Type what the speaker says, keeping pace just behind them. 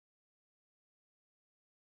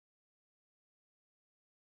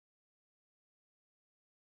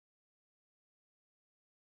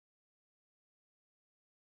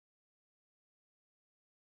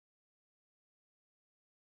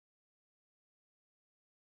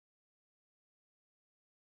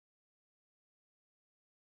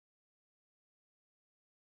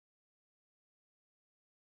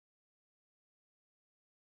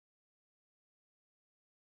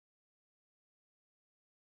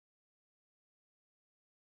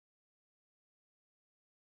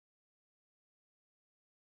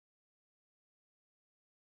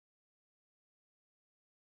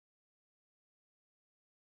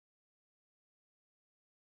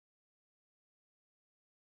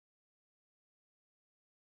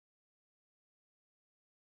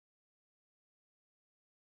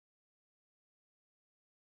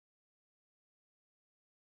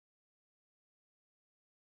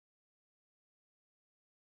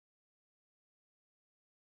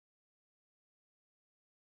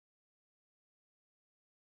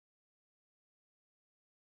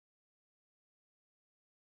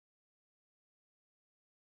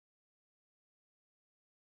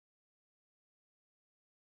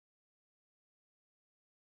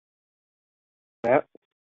Matt.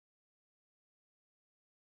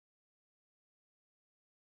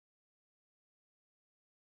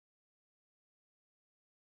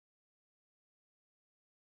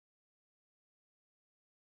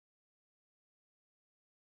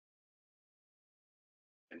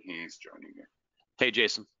 And he's joining me. Hey,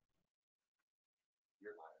 Jason.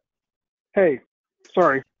 Hey,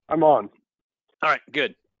 sorry, I'm on. All right,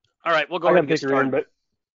 good. All right, we'll go I ahead gotta and get take her in, started.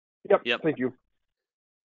 but yep, Yep. thank you.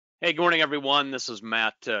 Hey, good morning, everyone. This is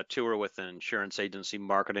Matt Tour with Insurance Agency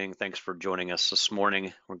Marketing. Thanks for joining us this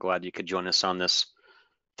morning. We're glad you could join us on this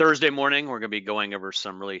Thursday morning. We're going to be going over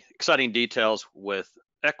some really exciting details with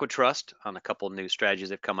EquiTrust on a couple of new strategies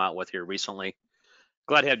they've come out with here recently.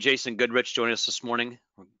 Glad to have Jason Goodrich join us this morning,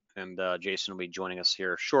 and Jason will be joining us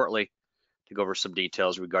here shortly to go over some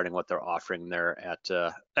details regarding what they're offering there at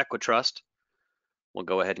EquiTrust. We'll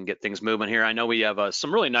go ahead and get things moving here. I know we have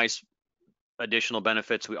some really nice additional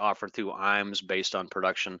benefits we offer through IMS based on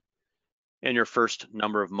production in your first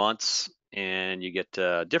number of months, and you get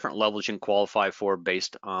different levels you can qualify for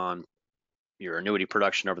based on your annuity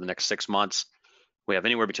production over the next 6 months. We have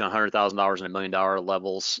anywhere between $100,000 and $1 million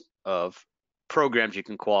levels of programs you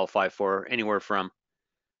can qualify for, anywhere from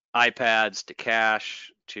iPads to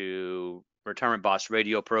cash to retirement boss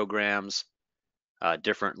radio programs,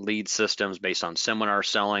 different lead systems based on seminar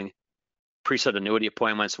selling, preset annuity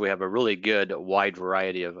appointments. We have a really good wide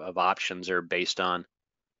variety of options there based on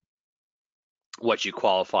what you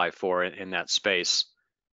qualify for in that space.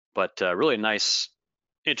 But really nice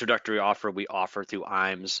introductory offer we offer through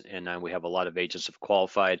IMS, and we have a lot of agents have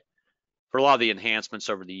qualified for a lot of the enhancements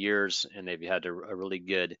over the years, and they've had a really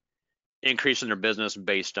good increase in their business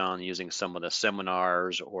based on using some of the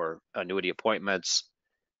seminars or annuity appointments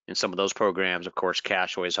in some of those programs. Of course,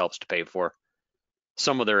 cash always helps to pay for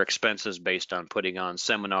some of their expenses based on putting on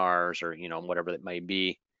seminars or whatever it may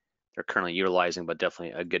be they're currently utilizing, but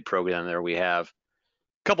definitely a good program there we have.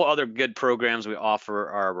 A couple other good programs we offer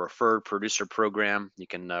our referred producer program. You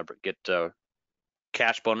can get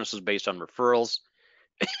cash bonuses based on referrals.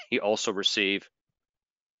 You also receive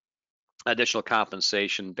additional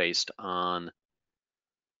compensation based on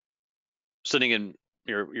sitting in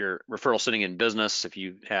your referral sitting in business. If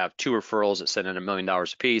you have 2 referrals that send in $1 million a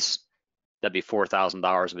piece, that'd be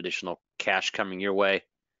 $4,000 of additional cash coming your way.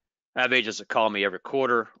 I have agents that call me every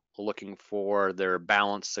quarter looking for their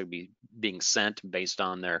balance to be being sent based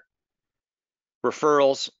on their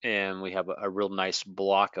referrals, and we have a real nice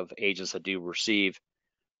block of agents that do receive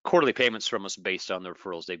quarterly payments from us based on the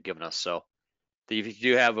referrals they've given us. So if you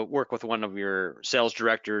do have work with one of your sales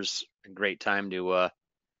directors, a great time to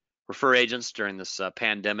refer agents during this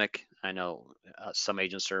pandemic. I know some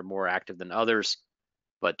agents are more active than others,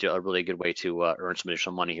 but a really good way to earn some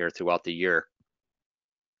additional money here throughout the year.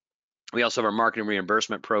 We also have our marketing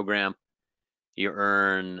reimbursement program. You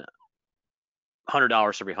earn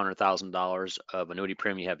 $100 every $100,000 of annuity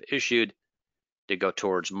premium you have issued to go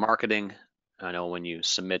towards marketing. I know when you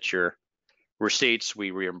submit your receipts,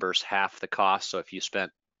 we reimburse half the cost. So if you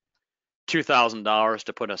spent $2,000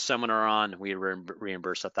 to put a seminar on, we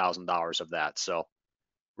reimburse $1,000 of that. So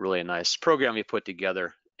really a nice program we put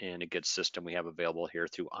together and a good system we have available here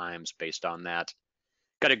through IMS based on that.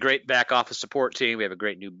 Got a great back office support team. We have a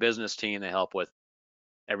great new business team. They help with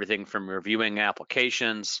everything from reviewing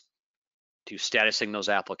applications to statusing those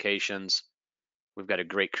applications. We've got a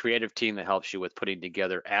great creative team that helps you with putting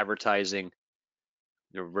together advertising.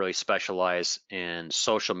 They're really specialized in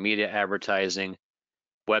social media advertising,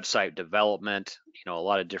 website development, a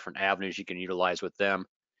lot of different avenues you can utilize with them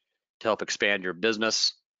to help expand your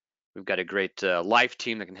business. We've got a great life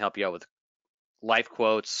team that can help you out with life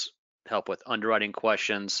quotes, help with underwriting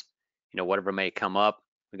questions, whatever may come up.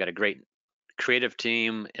 We've got a great creative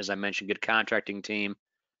team, as I mentioned, good contracting team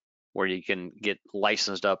where you can get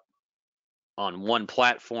licensed up on one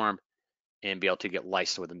platform and be able to get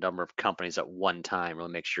licensed with a number of companies at one time.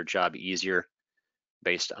 Really makes your job easier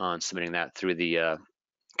based on submitting that through the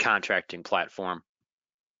contracting platform.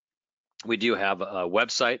 We do have a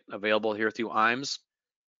website available here through IMS.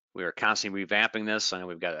 We are constantly revamping this. I know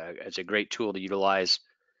it's a great tool to utilize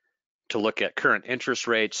to look at current interest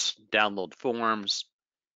rates, download forms,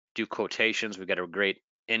 do quotations. We've got a great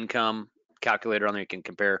income calculator on there. You can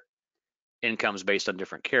compare incomes based on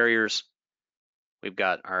different carriers. We've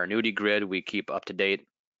got our annuity grid we keep up to date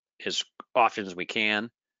as often as we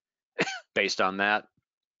can based on that.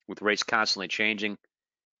 With rates constantly changing,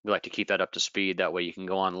 we like to keep that up to speed. That way you can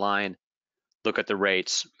go online, look at the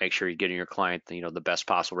rates, make sure you're getting your client the best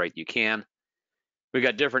possible rate you can. We've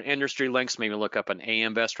got different industry links. Maybe look up an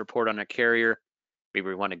AM Best report on a carrier. Maybe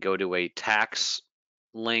we want to go to a tax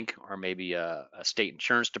link or maybe a state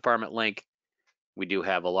insurance department link. we do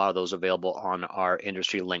have a lot of those available on our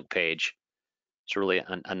industry link page. It's really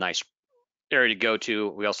a nice area to go to.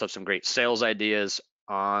 We also have some great sales ideas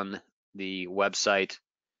on the website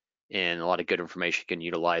and a lot of good information you can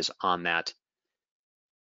utilize on that.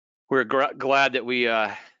 We're glad that we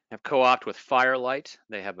have co-opted with Firelight.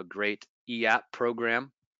 They have a great e-app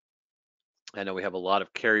program. I know we have a lot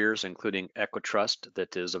of carriers, including EquiTrust,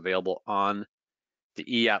 that is available on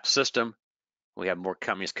the e-app system. We have more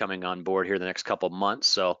companies coming on board here the next couple of months,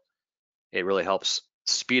 so it really helps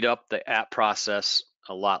speed up the app process.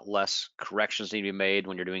 A lot less corrections need to be made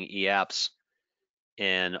when you're doing e-apps,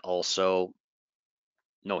 and also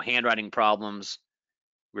no handwriting problems.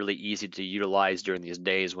 Really easy to utilize during these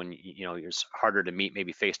days when it's harder to meet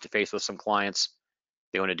maybe face to face with some clients.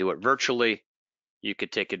 They want to do it virtually. You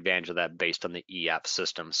could take advantage of that based on the e-app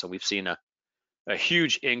system. So we've seen a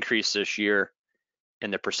huge increase this year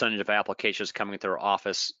in the percentage of applications coming through our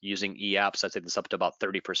office using e-apps. I'd say that's up to about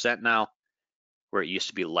 30% now, where it used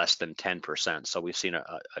to be less than 10%. So we've seen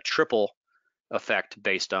a triple effect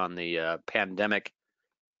based on the pandemic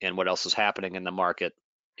and what else is happening in the market.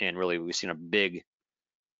 And really, we've seen a big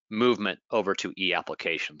movement over to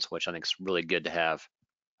e-applications, which I think is really good to have.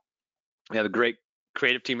 We have a great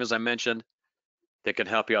creative team, as I mentioned, that can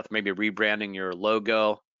help you out with maybe rebranding your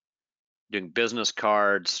logo, doing business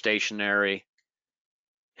cards, stationery,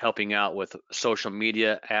 helping out with social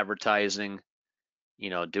media advertising,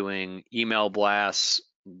 doing email blasts,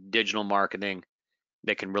 digital marketing.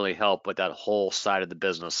 They can really help with that whole side of the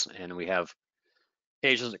business. And we have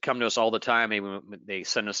agents that come to us all the time. Maybe they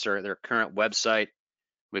send us their current website.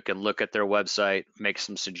 We can look at their website, make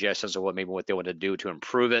some suggestions of what they want to do to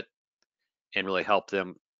improve it, and really help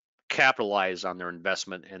them capitalize on their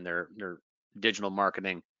investment in their digital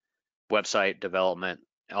marketing, website development,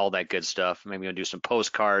 all that good stuff. Maybe we'll do some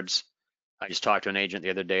postcards. I just talked to an agent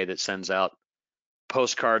the other day that sends out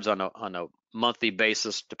postcards on a monthly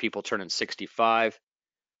basis to people turning 65,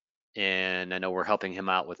 and I know we're helping him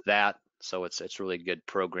out with that. So it's a really good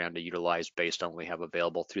program to utilize based on what we have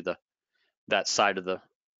available through that side of the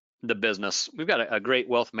business. We've got a great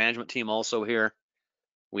wealth management team also here.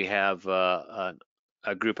 We have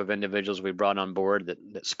a group of individuals we brought on board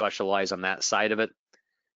that specialize on that side of it.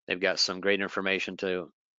 They've got some great information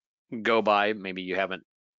to go by. Maybe you haven't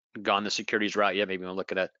gone the securities route yet. Maybe you're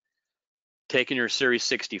looking at taking your Series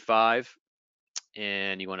 65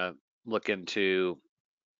 and you want to look into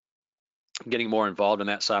getting more involved in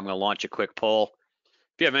that side. I'm going to launch a quick poll.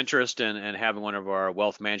 If you have interest in having one of our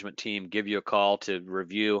wealth management team give you a call to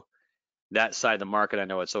review that side of the market, I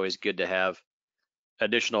know it's always good to have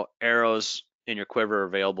additional arrows in your quiver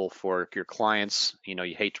available for your clients. You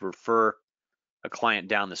hate to refer a client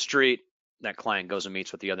down the street. That client goes and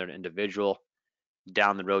meets with the other individual.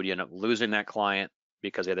 Down the road, you end up losing that client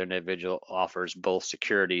because the other individual offers both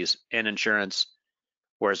securities and insurance.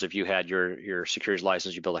 Whereas if you had your securities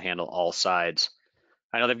license, you'd be able to handle all sides.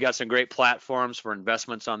 I know they've got some great platforms for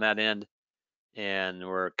investments on that end, and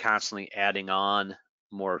we're constantly adding on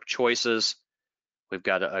more choices. We've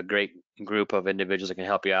got a great group of individuals that can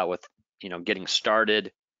help you out with, getting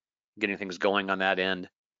started, getting things going on that end,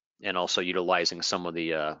 and also utilizing some of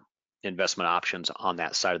the investment options on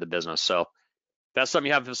that side of the business. So if that's something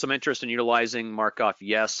you have some interest in utilizing, mark off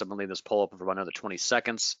yes. I'm gonna leave this poll up for about another 20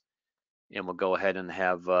 seconds, and we'll go ahead and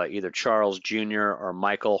have either Charles Jr. or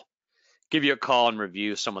Michael give you a call and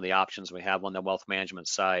review some of the options we have on the wealth management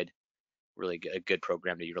side. Really a good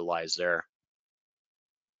program to utilize there.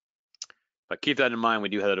 But keep that in mind, we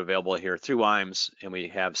do have it available here through IMES, and we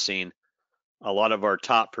have seen a lot of our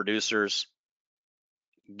top producers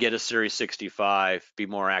get a Series 65, be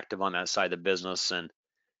more active on that side of the business, and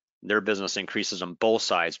their business increases on both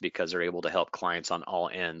sides because they're able to help clients on all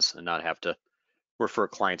ends and not have to refer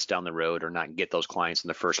clients down the road or not get those clients in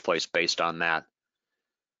the first place based on that.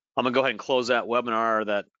 I'm gonna go ahead and close that webinar,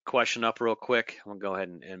 that question up real quick. I'm gonna go ahead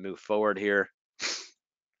and move forward here.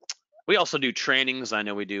 We also do trainings. I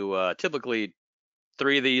know we do typically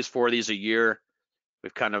 4 of these a year.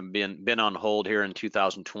 We've kind of been on hold here in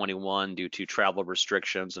 2021 due to travel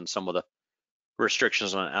restrictions and some of the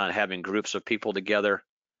restrictions on having groups of people together.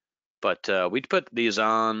 But we put these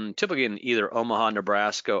on typically in either Omaha,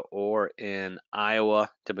 Nebraska, or in Iowa,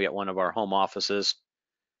 typically at one of our home offices.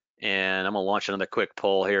 And I'm gonna launch another quick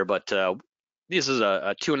poll here, but this is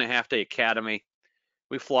a 2.5-day academy.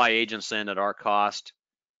 We fly agents in at our cost.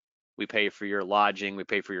 We pay for your lodging, we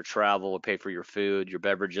pay for your travel, we pay for your food, your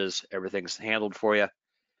beverages, everything's handled for you.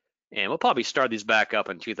 And we'll probably start these back up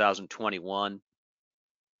in 2021,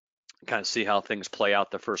 kind of see how things play out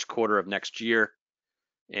the first quarter of next year.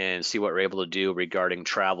 and see what we're able to do regarding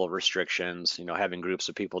travel restrictions, having groups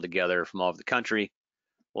of people together from all over the country.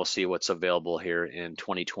 We'll see what's available here in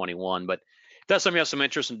 2021. But if that's something you have some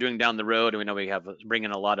interest in doing down the road, and we know we have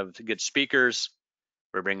bringing a lot of good speakers.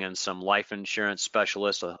 We're bringing some life insurance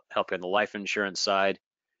specialists to help you on the life insurance side.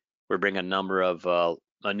 We're bringing a number of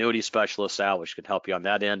annuity specialists out, which can help you on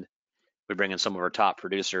that end. We bring in some of our top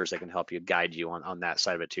producers that can help you, guide you on that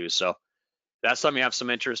side of it too. So that's something you have some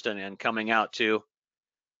interest in coming out to.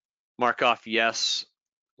 Mark off yes.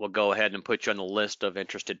 We'll go ahead and put you on the list of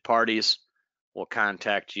interested parties. We'll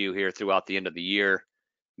contact you here throughout the end of the year.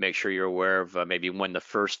 Make sure you're aware of maybe when the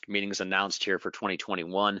first meeting's announced here for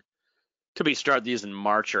 2021. Could we start these in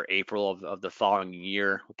March or April of the following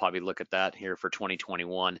year? We'll probably look at that here for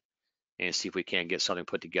 2021 and see if we can't get something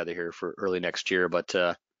put together here for early next year. But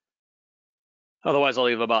otherwise, I'll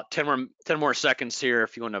leave about 10 more seconds here.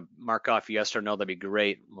 If you want to mark off yes or no, that'd be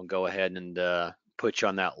great. We'll go ahead and put you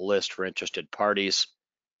on that list for interested parties,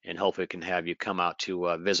 and hopefully can have you come out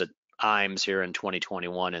to visit IMES here in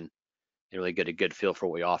 2021 and really get a good feel for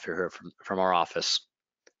what we offer here from our office.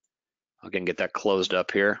 Again, get that closed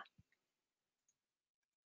up here.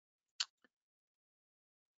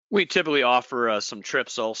 We typically offer some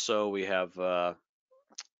trips also. We have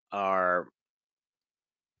our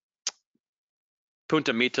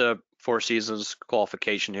Punta Mita Four Seasons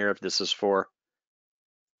qualification here. If this is for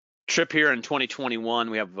trip here in 2021,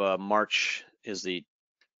 we have March is the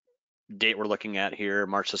date we're looking at here,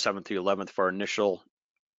 March the 7th through 11th for our initial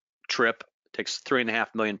trip. It takes 3.5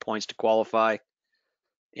 million points to qualify,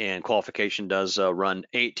 and qualification does run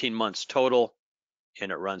 18 months total,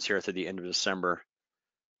 and it runs here through the end of December.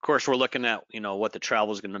 Of course, we're looking at what the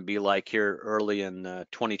travel is going to be like here early in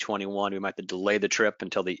 2021. We might have to delay the trip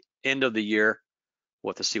until the end of the year.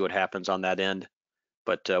 We'll have to see what happens on that end.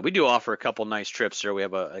 But we do offer a couple nice trips here. We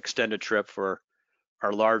have an extended trip for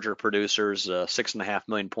our larger producers, 6.5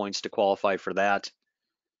 million points to qualify for that.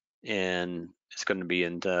 And it's going to be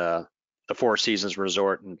in the Four Seasons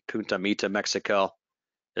Resort in Punta Mita, Mexico.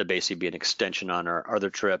 It'll basically be an extension on our other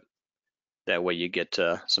trip. That way you get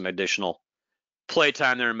some additional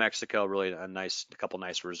playtime there in Mexico. Really a couple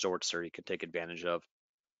nice resorts there you can take advantage of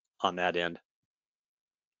on that end.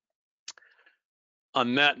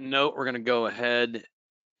 On that note, we're going to go ahead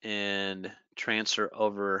and transfer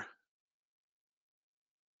over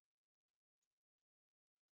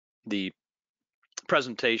the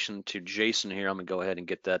presentation to Jason here. I'm going to go ahead and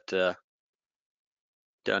get that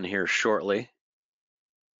done here shortly.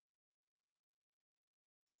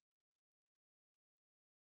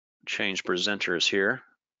 Change presenters here.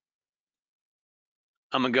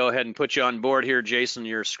 I'm going to go ahead and put you on board here, Jason.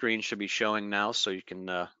 Your screen should be showing now, so you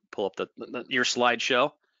can pull up your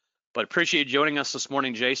slideshow. But appreciate you joining us this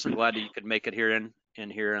morning, Jason. Glad that you could make it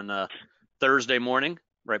here on Thursday morning,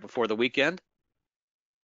 right before the weekend.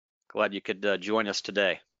 Glad you could join us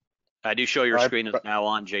today. I do show your screen is now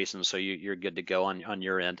on, Jason, so you're good to go on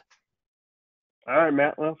your end. All right,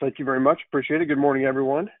 Matt. Well, thank you very much. Appreciate it. Good morning,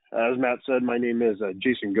 everyone. As Matt said, my name is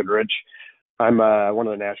Jason Goodrich. I'm one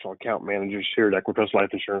of the national account managers here at EquiTrust Life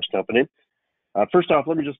Insurance Company. First off,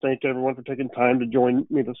 let me just thank everyone for taking time to join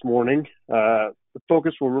me this morning. The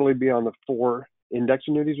focus will really be on the 4 index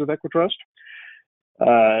annuities with EquiTrust.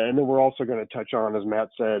 And then we're also going to touch on, as Matt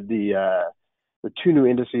said, the 2 new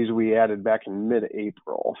indices we added back in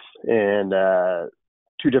mid-April. And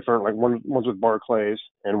 2 different, like one's with Barclays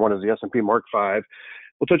and one is the S&P Mark V.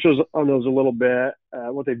 We'll touch on those a little bit.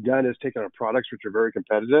 What they've done is taken our products, which are very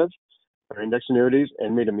competitive, our index annuities,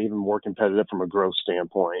 and made them even more competitive from a growth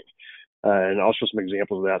standpoint. And I'll show some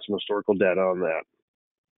examples of that, some historical data on that.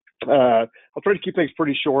 I'll try to keep things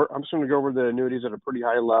pretty short. I'm just going to go over the annuities at a pretty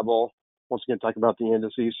high level. Once again, talk about the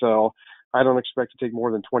indices. So I don't expect to take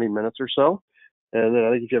more than 20 minutes or so. And then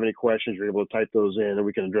I think if you have any questions, you're able to type those in and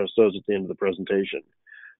we can address those at the end of the presentation.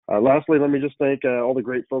 Lastly, let me just thank all the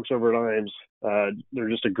great folks over at IMES. They're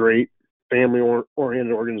just a great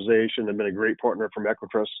family-oriented organization. They've been a great partner for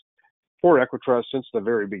EquiTrust since the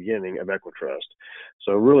very beginning of EquiTrust.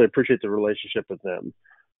 So really appreciate the relationship with them.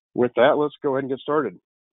 With that, let's go ahead and get started.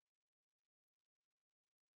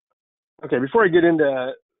 Okay, before I get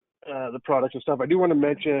into the products and stuff, I do want to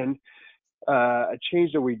mention a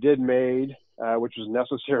change that we did made, which was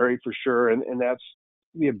necessary for sure, and that's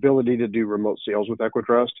the ability to do remote sales with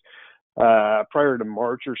EquiTrust. Prior to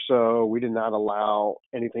March or so, we did not allow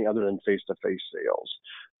anything other than face-to-face sales.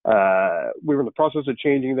 We were in the process of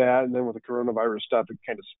changing that, and then with the coronavirus stuff, it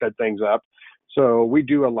kind of sped things up. So we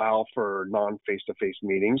do allow for non-face-to-face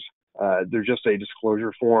meetings. There's just a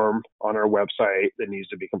disclosure form on our website that needs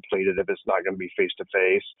to be completed if it's not going to be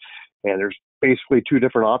face-to-face. And there's basically 2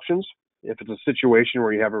 different options. If it's a situation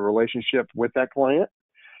where you have a relationship with that client,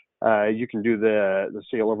 you can do the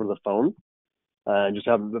sale over the phone and just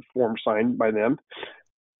have the form signed by them.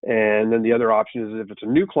 And then the other option is if it's a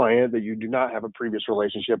new client that you do not have a previous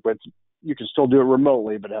relationship with, you can still do it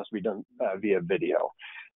remotely, but it has to be done via video.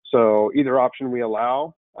 So either option we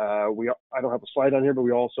allow. I don't have a slide on here, but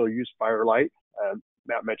we also use Firelight.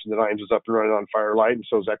 Matt mentioned that IAMS is up and running on Firelight, and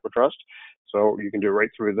so is EquiTrust. So you can do it right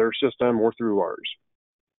through their system or through ours.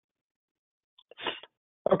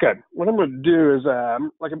 Okay, what I'm going to do is,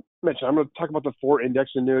 like I mentioned, I'm going to talk about the 4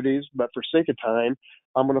 index annuities, but for sake of time,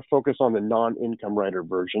 I'm going to focus on the non-income rider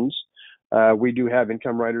versions. We do have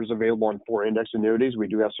income riders available on 4 index annuities. We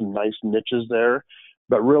do have some nice niches there,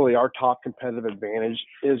 but really our top competitive advantage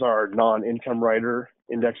is our non-income rider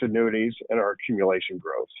index annuities and our accumulation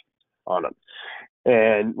growth on them.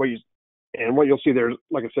 And what you'll see there,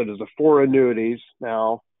 like I said, is the 4 annuities.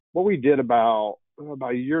 Now, what we did about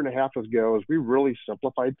a year and a half ago is we really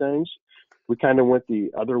simplified things. We kind of went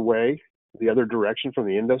the other way, the other direction from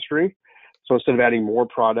the industry. So instead of adding more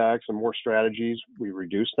products and more strategies, we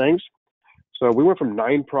reduced things. So we went from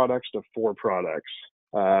 9 products to 4 products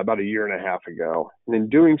about a year and a half ago. And in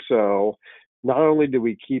doing so, not only did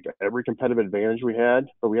we keep every competitive advantage we had,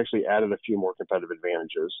 but we actually added a few more competitive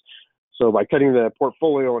advantages. So by cutting the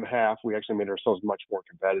portfolio in half, we actually made ourselves much more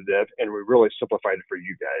competitive, and we really simplified it for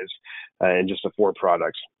you guys in just the 4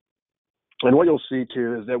 products. And what you'll see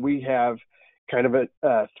too is that we have kind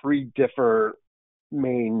of 3 different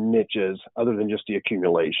main niches other than just the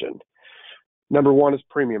accumulation. Number 1 is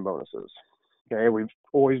premium bonuses. Okay, we've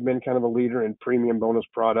always been kind of a leader in premium bonus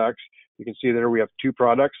products. You can see there we have 2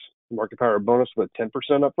 products: the Market Power bonus with a 10%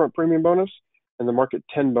 upfront premium bonus, and the Market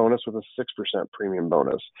 10 bonus with a 6% premium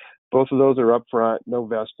bonus. Both of those are upfront, no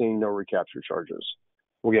vesting, no recapture charges.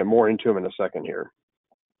 We'll get more into them in a second here.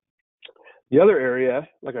 The other area,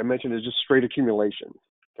 like I mentioned, is just straight accumulation.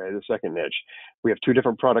 Okay, the second niche. We have 2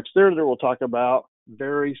 different products there that we'll talk about.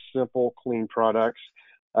 Very simple, clean products.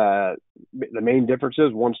 The main difference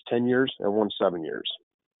is one's 10 years and one's 7 years.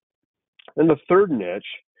 And the third niche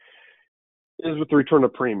is with the return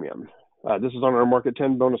of premium. This is on our Market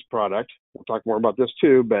 10 bonus product. We'll talk more about this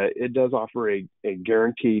too, but it does offer a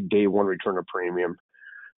guaranteed day 1 return of premium.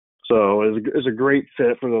 So it's a great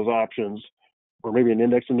fit for those options where maybe an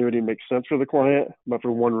index annuity makes sense for the client, but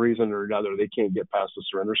for one reason or another, they can't get past the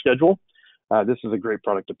surrender schedule. This is a great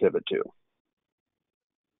product to pivot to.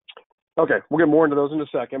 Okay, we'll get more into those in a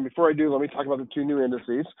second. Before I do, let me talk about the 2 new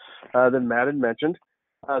indices that Matt had mentioned.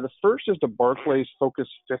 The first is the Barclays Focus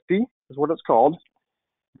 50 is what it's called.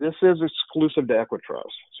 This is exclusive to EquiTrust.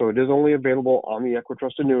 So it is only available on the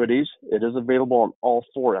EquiTrust annuities. It is available on all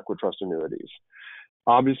 4 EquiTrust annuities.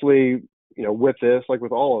 Obviously, with this, like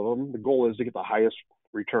with all of them, the goal is to get the highest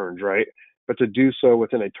returns, right? But to do so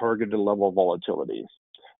within a targeted level of volatility.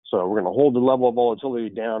 So we're going to hold the level of volatility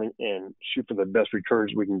down and shoot for the best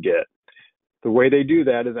returns we can get. The way they do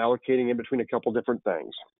that is allocating in between a couple different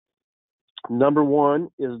things. Number 1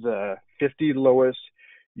 is the 50 lowest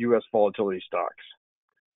U.S. volatility stocks.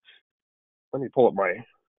 Let me pull up my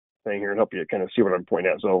thing here and help you kind of see what I'm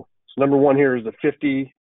pointing at. So number 1 here is the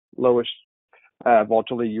 50 lowest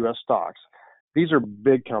volatility U.S. stocks. These are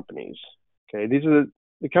big companies. Okay, these are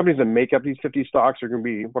the companies that make up these 50 stocks are going to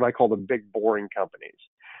be what I call the big boring companies.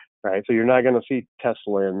 Right, so you're not going to see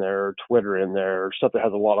Tesla in there, or Twitter in there, or stuff that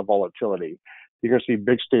has a lot of volatility. You're going to see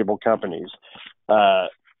big, stable companies.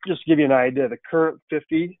 Just to give you an idea, the current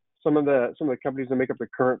 50, some of the companies that make up the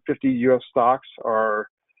current 50 U.S. stocks are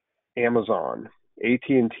Amazon,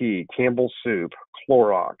 AT&T, Campbell Soup,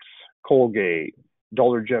 Clorox, Colgate,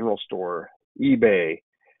 Dollar General Store, eBay,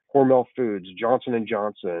 Hormel Foods, Johnson &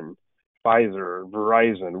 Johnson, Pfizer,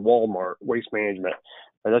 Verizon, Walmart, Waste Management.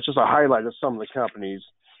 And that's just a highlight of some of the companies.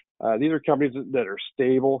 These are companies that are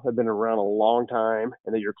stable, have been around a long time,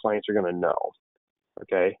 and that your clients are going to know.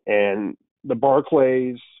 Okay, and the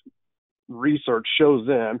Barclays research shows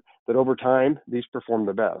them that over time, these perform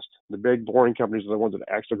the best. The big, boring companies are the ones that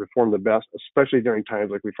actually perform the best, especially during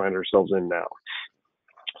times like we find ourselves in now.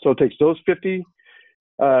 So it takes those 50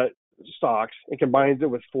 stocks and combines it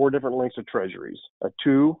with 4 different lengths of treasuries: a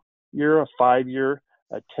 2-year, a 5-year,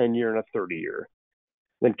 a 10-year, and a 30-year.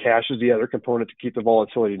 Then cash is the other component to keep the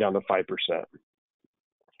volatility down to 5%.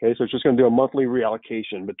 Okay, so it's just going to do a monthly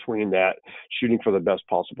reallocation between that, shooting for the best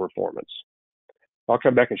possible performance. I'll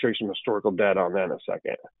come back and show you some historical data on that in a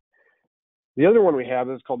second. The other one we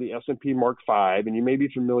have is called the S&P Mark V, and you may be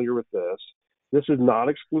familiar with this. This is not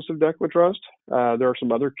exclusive to EquiTrust. There are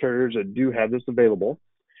some other carriers that do have this available.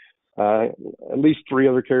 At least 3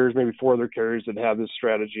 other carriers, maybe 4 other carriers that have this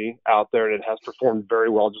strategy out there, and it has performed very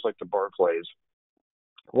well, just like the Barclays.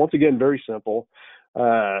 Once again, very simple.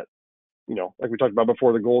 Like we talked about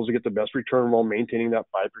before, the goal is to get the best return while maintaining that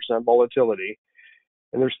 5% volatility.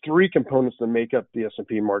 And there's three components that make up the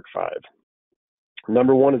S&P Mark V.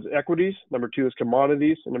 Number one is equities, number two is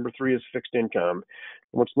commodities, and number three is fixed income.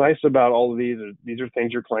 And what's nice about all of these are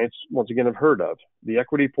things your clients, once again, have heard of. The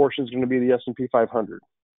equity portion is going to be the S&P 500,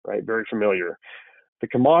 right? Very familiar. The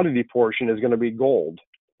commodity portion is going to be gold.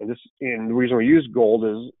 And the reason we use gold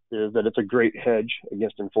is that it's a great hedge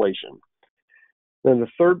against inflation. Then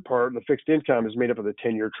the third part, the fixed income, is made up of the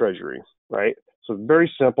 10-year treasury, right? So it's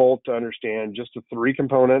very simple to understand, just the three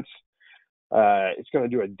components. It's going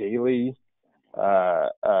to do a daily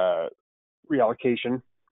reallocation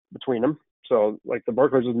between them. So like the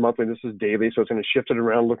Barclays is monthly, this is daily, so it's going to shift it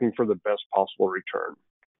around looking for the best possible return.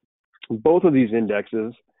 Both of these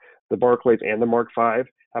indexes, the Barclays and the Mark V,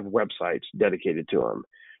 have websites dedicated to them.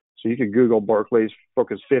 So you could Google Barclays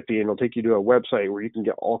Focus 50 and it'll take you to a website where you can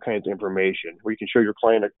get all kinds of information, where you can show your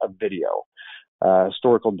client a video,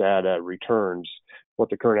 historical data, returns, what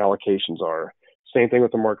the current allocations are. Same thing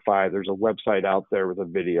with the Mark V. There's a website out there with a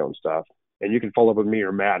video and stuff. And you can follow up with me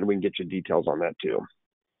or Matt and we can get you details on that too.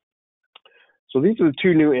 So these are the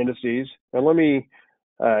two new indices. And let me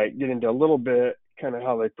get into a little bit kind of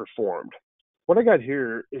how they performed. What I got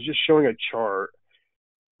here is just showing a chart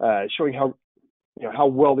showing how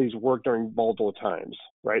well these work during volatile times,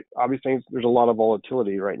 right? Obviously, there's a lot of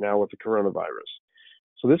volatility right now with the coronavirus.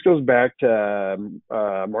 So this goes back to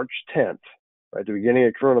March 10th, right, the beginning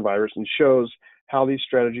of coronavirus, and shows how these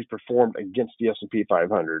strategies performed against the S&P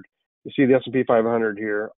 500. You see the S&P 500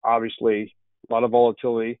 here, obviously a lot of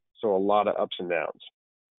volatility, so a lot of ups and downs,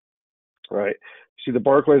 right? You see the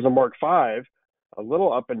Barclays and Mark V, a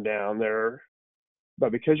little up and down there,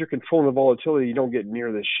 but because you're controlling the volatility, you don't get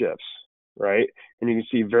near the shifts, right? And you can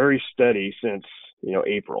see very steady since,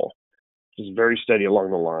 April. Just very steady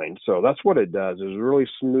along the line. So that's what it does, is it really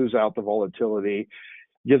smooths out the volatility,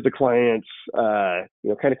 gives the clients, kind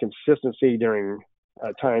of consistency during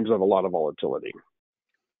times of a lot of volatility.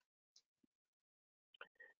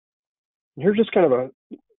 Here's just kind of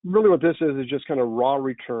really what this is just kind of raw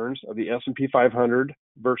returns of the S&P 500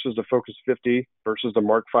 versus the Focus 50 versus the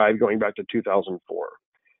Mark V going back to 2004.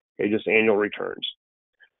 Okay, just annual returns.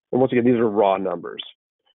 And once again, these are raw numbers.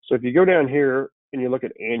 So if you go down here and you look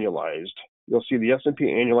at annualized, you'll see the S&P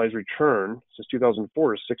annualized return since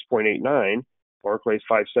 2004 is 6.89, Barclays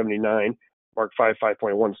 5.79, Mark V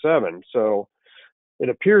 5.17. So it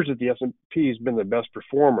appears that the S&P has been the best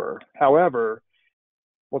performer. However,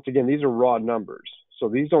 once again, these are raw numbers. So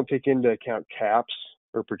these don't take into account caps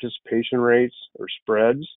or participation rates or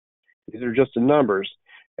spreads. These are just the numbers.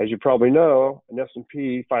 As you probably know, an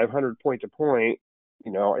S&P 500 point to point,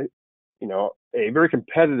 a very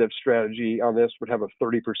competitive strategy on this would have a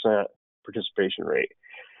 30% participation rate.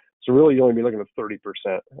 So really, you only be looking at 30%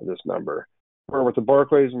 of this number. Where with the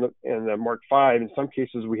Barclays and the Mark V, in some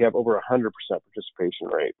cases, we have over 100% participation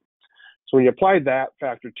rate. So when you apply that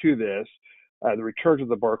factor to this, the returns of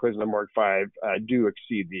the Barclays and the Mark V do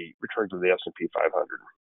exceed the returns of the S&P 500.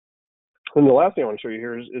 And the last thing I want to show you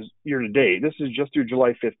here is year to date. This is just through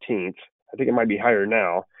July 15th. I think it might be higher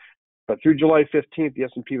now. But through July 15th, the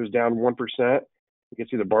S&P was down 1%. You can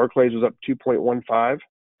see the Barclays was up 2.15.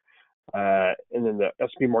 And then the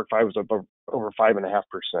S&P Mark V was up over 5.5%.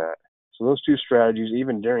 So those two strategies,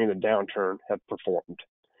 even during the downturn, have performed.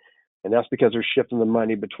 And that's because they're shifting the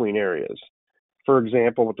money between areas. For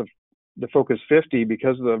example, with the Focus 50,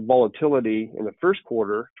 because of the volatility in the first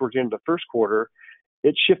quarter, towards the end of the first quarter,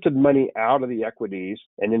 it shifted money out of the equities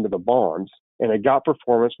and into the bonds, and it got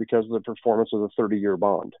performance because of the performance of the 30-year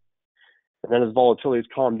bond. And then as volatility has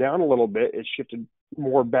calmed down a little bit, it shifted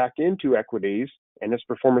more back into equities, and its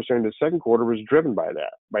performance during the second quarter was driven by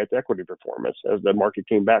that, by its equity performance as the market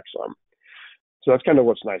came back some. So that's kind of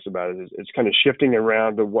what's nice about it, is it's kind of shifting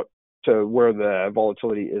around to where the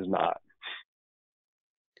volatility is not.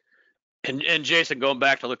 And Jason, going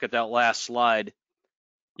back to look at that last slide,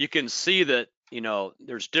 you can see that,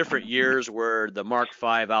 there's different years where the Mark V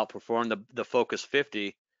outperformed the Focus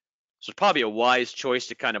 50. So it's probably a wise choice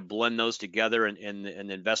to kind of blend those together in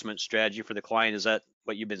the investment strategy for the client. Is that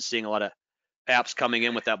what you've been seeing, a lot of apps coming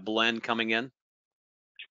in with that blend coming in?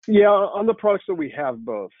 Yeah, on the products that we have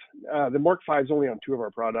both. The Mark V is only on 2 of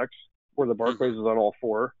our products, where the Barclays is on all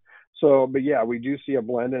 4. So, but yeah, we do see a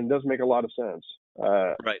blend, and it does make a lot of sense.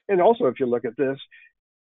 Right. And also, if you look at this,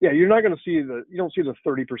 yeah, you're not going to see you don't see the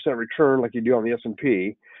 30% return like you do on the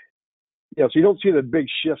S&P. So you don't see the big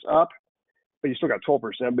shifts up, but you still got 12%.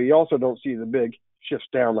 But you also don't see the big shifts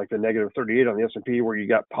down like the negative 38 on the S&P, where you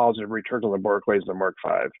got positive returns on the Barclays and the Mark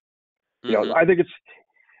V. I think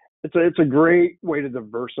it's a great way to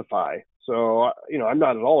diversify. So, I'm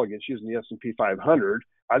not at all against using the S&P 500.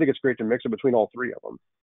 I think it's great to mix it between all three of them,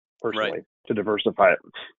 personally, Right. to diversify it.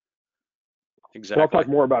 And Exactly. I'll talk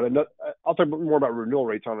more about renewal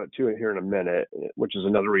rates on it too here in a minute, which is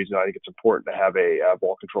another reason I think it's important to have a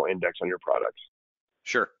vol control index on your products.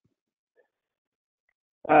 Sure.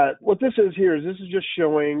 What this is here is this is just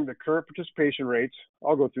showing the current participation rates.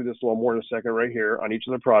 I'll go through this a little more in a second right here on each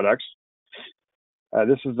of the products.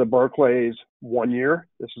 This is the Barclays 1 year.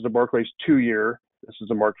 This is the Barclays 2 year. This is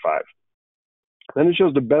the Mark 5. Then it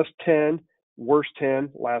shows the best 10, worst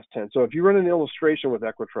 10, last 10. So if you run an illustration with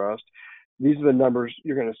EquiTrust, these are the numbers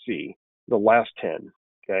you're going to see, the last 10,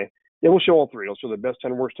 okay? It will show all three. It'll show the best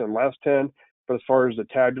 10, worst 10, last 10. But as far as the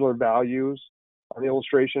tabular values on the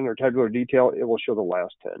illustration or tabular detail, it will show the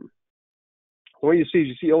last 10. So what you see is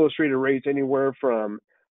you see illustrated rates anywhere from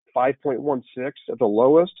 5.16 at the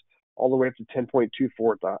lowest all the way up to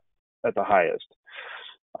 10.24 at the highest.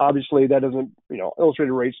 Obviously, that doesn't,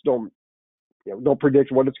 illustrated rates don't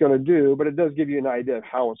predict what it's going to do, but it does give you an idea of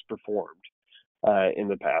how it's performed in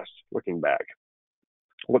the past, looking back.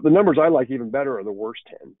 What the numbers I like even better are the worst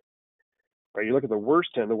 10. Right? You look at the worst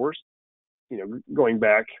 10, going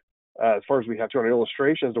back as far as we have to on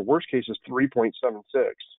illustrations, the worst case is 3.76,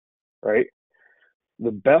 right?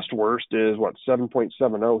 The best worst is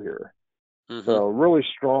 7.70 here. Mm-hmm. So really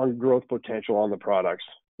strong growth potential on the products,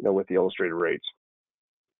 with the illustrated rates.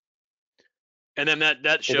 And then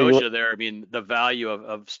that shows you there, the value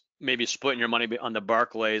of maybe splitting your money on the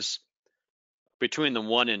Barclays between the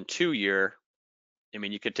 1 and 2 year.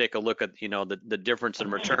 You could take a look at, the difference in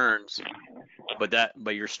returns,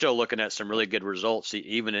 but you're still looking at some really good results,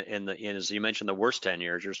 even in as you mentioned, the worst 10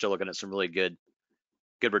 years, you're still looking at some really good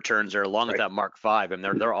returns there, along with that Mark 5, and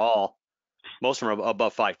they're all, most of them are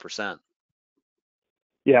above 5%.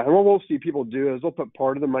 Yeah, and what we'll see people do is they'll put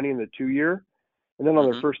part of the money in the 2 year, and then on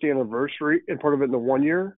their first anniversary, and part of it in the 1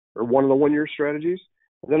 year, or one of the 1 year strategies.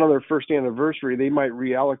 And then on their first anniversary, they might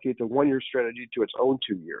reallocate the 1 year strategy to its own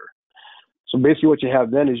 2 year. So basically what you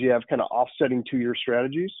have then is you have kind of offsetting 2 year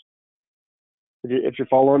strategies, if you're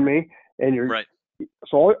following me. And you're right.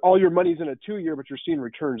 So all your money's in a 2 year, but you're seeing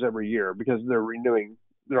returns every year because they're renewing,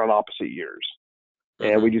 they're on opposite years.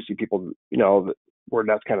 Mm-hmm. And we do see people, where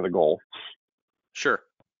that's kind of the goal. Sure.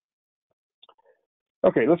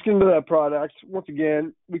 Okay, let's get into the products. Once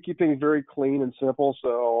again, we keep things very clean and simple.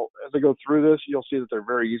 So as I go through this, you'll see that they're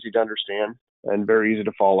very easy to understand and very easy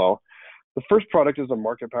to follow. The first product is the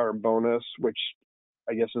Market Power Bonus, which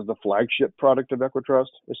I guess is the flagship product of EquiTrust.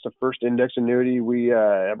 It's the first index annuity we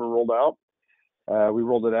ever rolled out. We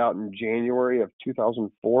rolled it out in January of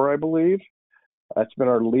 2004, I believe. It's been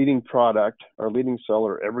our leading product, our leading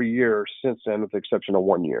seller every year since then, with the exception of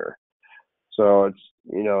 1 year. So it's,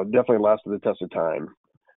 definitely lasted the test of time,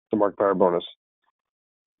 the Market Power Bonus.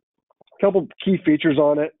 A couple key features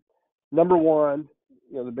on it. Number one,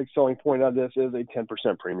 the big selling point of this is a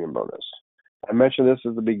 10% premium bonus. I mentioned this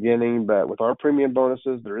at the beginning, but with our premium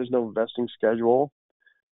bonuses, there is no vesting schedule.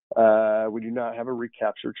 We do not have a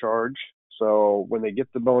recapture charge. So when they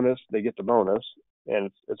get the bonus, they get the bonus,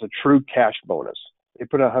 and it's a true cash bonus. They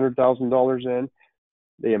put $100,000 in,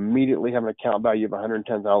 they immediately have an account value of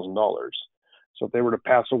 $110,000. So if they were to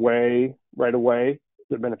pass away right away,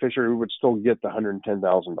 the beneficiary would still get the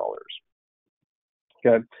 $110,000.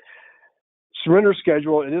 Okay. Surrender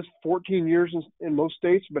schedule, it is 14 years in most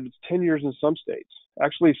states, but it's 10 years in some states.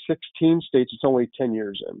 Actually, 16 states, it's only 10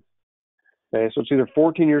 years in. Okay, so it's either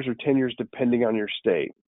 14 years or 10 years, depending on your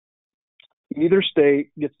state. Either state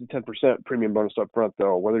gets the 10% premium bonus up front,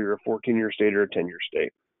 though, whether you're a 14-year state or a 10-year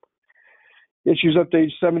state. Issues up to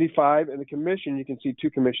age 75, and the commission, you can see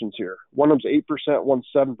two commissions here. One of them's 8%, one's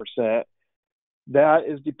 7%. That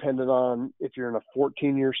is dependent on if you're in a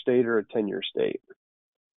 14-year state or a 10-year state.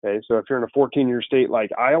 Okay, so if you're in a 14-year state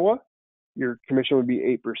like Iowa, your commission would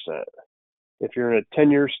be 8%. If you're in a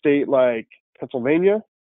 10-year state like Pennsylvania,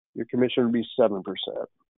 your commission would be 7%.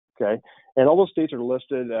 Okay, and all those states are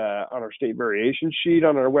listed on our state variation sheet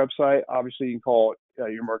on our website. Obviously, you can call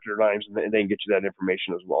your marketer Dimes, and they can get you that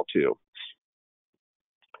information as well too.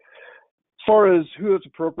 As far as who it's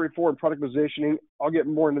appropriate for and product positioning, I'll get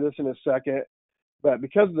more into this in a second. But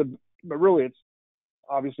really, it's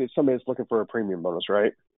obviously it's somebody that's looking for a premium bonus,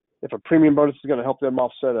 right? If a premium bonus is going to help them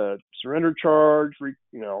offset a surrender charge, maybe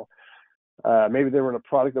they were in a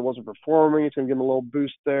product that wasn't performing, it's going to give them a little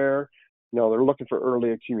boost there. They're looking for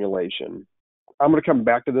early accumulation. I'm going to come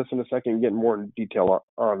back to this in a second and get more in detail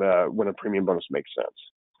on when a premium bonus makes sense.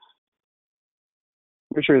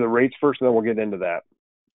 Let me show you the rates first, and then we'll get into that.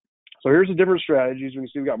 So here's the different strategies. We can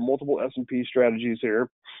see we've got multiple S&P strategies here,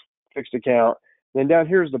 fixed account. Then down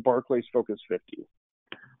here is the Barclays Focus 50.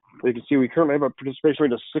 So you can see we currently have a participation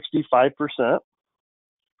rate of 65%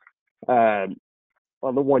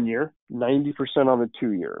 on the 1 year, 90% on the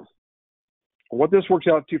 2 year. What this works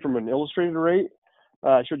out to from an illustrated rate,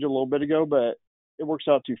 I showed you a little bit ago, but it works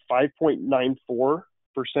out to 5.94%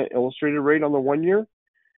 illustrated rate on the 1 year.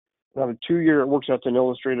 And on the 2 year, it works out to an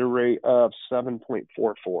illustrated rate of 7.44.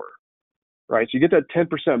 Right, so you get that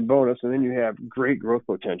 10% bonus, and then you have great growth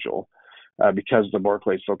potential because of the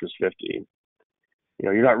Barclays Focus 50.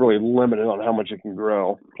 You're not really limited on how much it can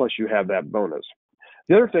grow. Plus, you have that bonus.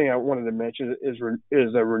 The other thing I wanted to mention is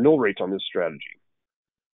renewal rates on this strategy.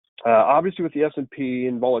 Obviously, with the S&P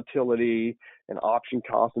and volatility and option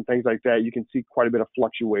costs and things like that, you can see quite a bit of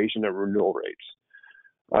fluctuation in renewal rates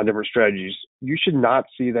on different strategies. You should not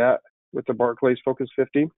see that with the Barclays Focus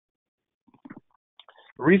 50.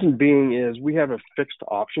 The reason being is we have a fixed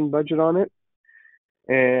option budget on it.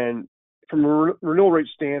 And from a renewal rate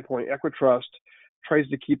standpoint, EquiTrust tries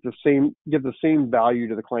to give the same value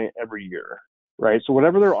to the client every year, right? So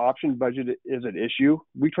whatever their option budget is at issue,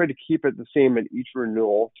 we try to keep it the same at each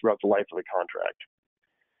renewal throughout the life of the contract.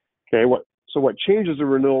 Okay, what changes the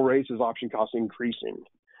renewal rates is option costs increasing.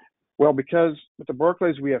 Well, because with the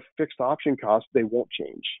Barclays, we have fixed option costs, they won't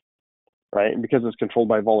change, right? And because it's controlled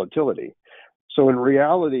by volatility. So in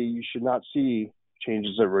reality, you should not see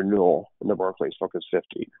changes at renewal in the Barclays Focus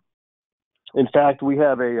 50. In fact, we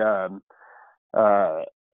have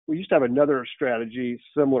we used to have another strategy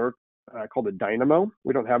similar called the Dynamo.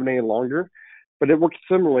 We don't have it any longer, but it worked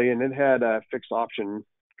similarly, and it had fixed option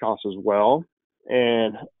costs as well.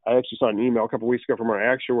 And I actually saw an email a couple of weeks ago from our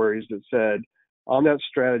actuaries that said, on that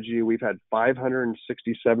strategy, we've had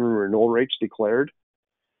 567 renewal rates declared,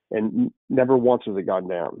 and never once has it gone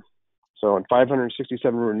down. So in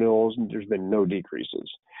 567 renewals, there's been no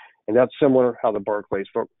decreases. And that's similar how the Barclays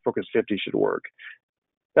Focus 50 should work.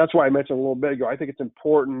 That's why I mentioned a little bit ago, I think it's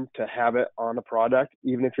important to have it on a product,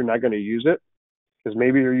 even if you're not going to use it. Because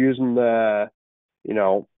maybe you're using let's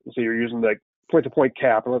say you're using the point-to-point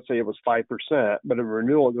cap, and let's say it was 5%, but in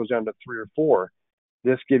renewal it goes down to 3 or 4.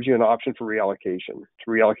 This gives you an option for reallocation, to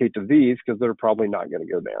reallocate to these because they're probably not going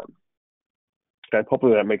to go down. Okay,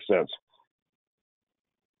 hopefully that makes sense.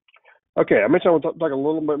 Okay, I mentioned I want to talk a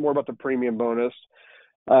little bit more about the premium bonus.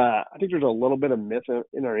 I think there's a little bit of myth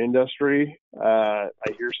in our industry. I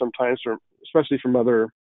hear sometimes, especially from other,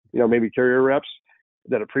 maybe carrier reps,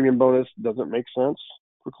 that a premium bonus doesn't make sense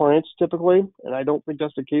for clients typically, and I don't think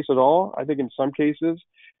that's the case at all. I think in some cases,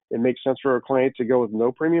 it makes sense for a client to go with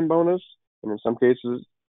no premium bonus, and in some cases,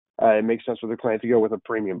 it makes sense for the client to go with a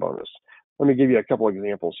premium bonus. Let me give you a couple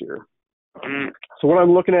examples here. So what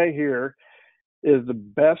I'm looking at here is the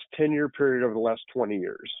best 10-year period over the last 20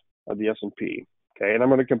 years of the S&P. Okay, and I'm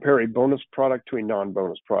going to compare a bonus product to a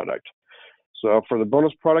non-bonus product. So for the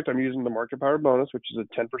bonus product, I'm using the market power bonus, which is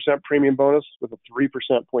a 10% premium bonus with a 3%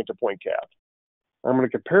 point-to-point cap. I'm going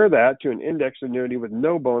to compare that to an index annuity with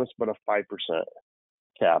no bonus but a 5%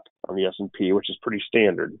 cap on the S&P, which is pretty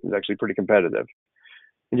standard. It's actually pretty competitive.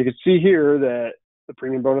 And you can see here that the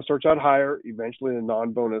premium bonus starts out higher. Eventually, the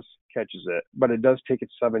non-bonus catches it, but it does take it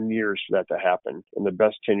 7 years for that to happen in the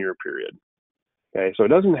best 10-year period. Okay, so it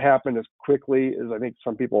doesn't happen as quickly as I think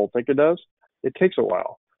some people think it does. It takes a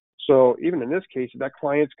while. So even in this case, if that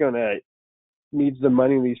client's needs the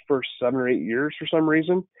money in these first 7 or 8 years for some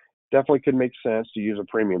reason, definitely could make sense to use a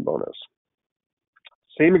premium bonus.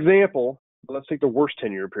 Same example, but let's take the worst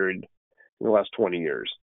 10-year period in the last 20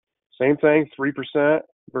 years. Same thing, 3%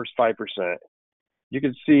 versus 5%. You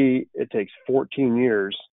can see it takes 14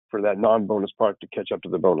 years for that non-bonus product to catch up to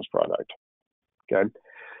the bonus product. Okay,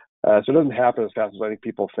 so it doesn't happen as fast as I think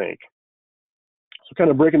people think. So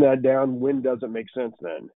kind of breaking that down, when does it make sense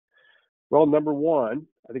then? Well, number one,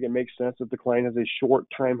 I think it makes sense if the client has a short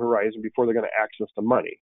time horizon before they're going to access the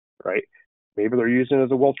money, right? Maybe they're using it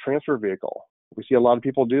as a wealth transfer vehicle. We see a lot of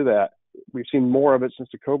people do that. We've seen more of it since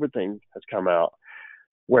the COVID thing has come out,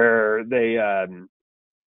 where they,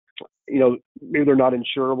 maybe they're not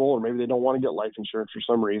insurable, or maybe they don't want to get life insurance for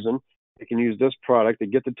some reason. They can use this product. They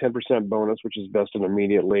get the 10% bonus, which is vested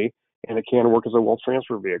immediately, and it can work as a wealth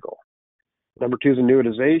transfer vehicle. Number two is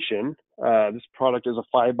annuitization. This product is a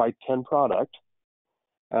 5x10 product.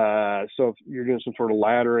 So if you're doing some sort of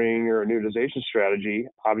laddering or annuitization strategy,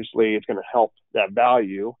 obviously it's going to help that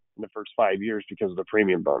value in the first 5 years because of the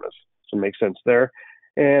premium bonus. So it makes sense there.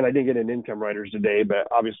 And I didn't get an income riders today, but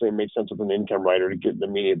obviously it makes sense with an income rider to get an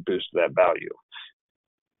immediate boost to that value.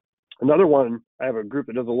 Another one, I have a group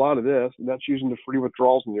that does a lot of this, and that's using the free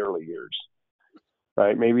withdrawals in the early years,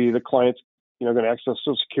 right? Maybe the client's going to access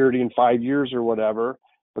Social Security in 5 years or whatever,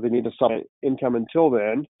 but they need to supplement income until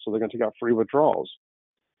then, so they're going to take out free withdrawals.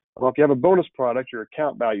 Well, if you have a bonus product, your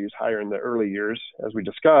account value is higher in the early years, as we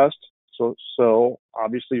discussed. So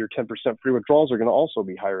obviously your 10% free withdrawals are going to also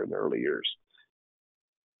be higher in the early years.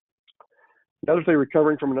 Now, if they're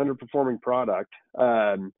recovering from an underperforming product,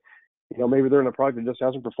 maybe they're in a product that just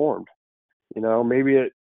hasn't performed. Maybe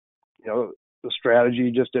the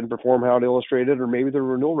strategy just didn't perform how it illustrated, or maybe the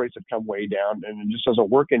renewal rates have come way down and it just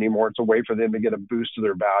doesn't work anymore. It's a way for them to get a boost to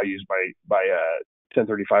their values by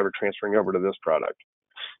 1035 or transferring over to this product.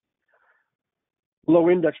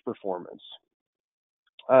 Low index performance.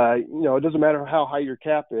 It doesn't matter how high your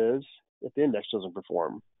cap is if the index doesn't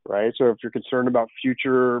perform, right? So if you're concerned about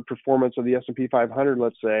future performance of the S&P 500,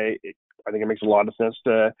 let's say, I think it makes a lot of sense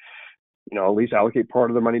to, at least allocate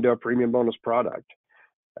part of the money to a premium bonus product.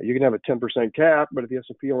 You can have a 10% cap, but if the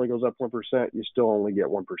S&P only goes up 1%, you still only get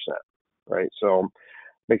 1%, right? So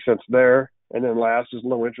makes sense there. And then last is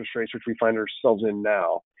low interest rates, which we find ourselves in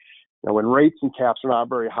now. Now, when rates and caps are not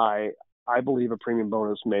very high, I believe a premium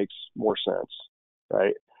bonus makes more sense,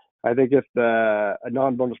 right? I think if a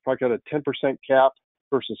non-bonus product had a 10% cap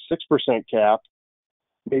versus 6% cap,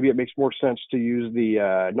 maybe it makes more sense to use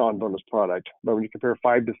the non-bonus product. But when you compare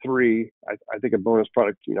 5 to 3, I think a bonus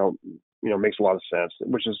product, makes a lot of sense,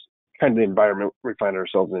 which is kind of the environment we find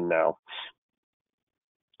ourselves in now.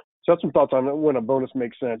 So that's some thoughts on when a bonus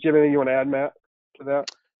makes sense. Do you have anything you want to add, Matt, to that?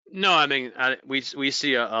 No, I mean, we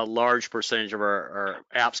see a large percentage of our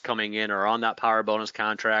apps coming in are on that power bonus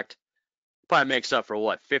contract. Probably makes up for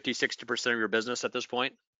what, 50-60% of your business at this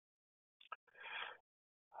point?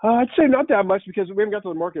 I'd say not that much because we haven't got to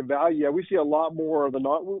the market value yet. We see a lot more of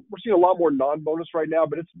we're seeing a lot more non-bonus right now,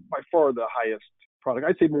 but it's by far the highest product.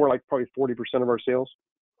 I'd say more like probably 40% of our sales.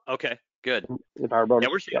 Okay, good. In power bonus.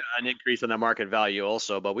 Yeah, we're seeing an increase in the market value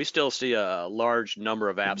also, but we still see a large number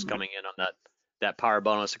of apps coming in on that power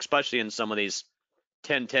bonus, especially in some of these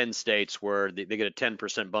 10-10 states where they get a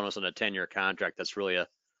 10% bonus on a 10-year contract. That's really a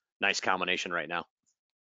nice combination right now.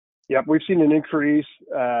 Yep, we've seen an increase,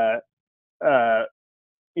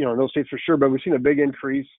 in those states for sure, but we've seen a big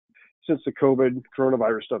increase since the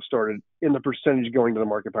coronavirus stuff started in the percentage going to the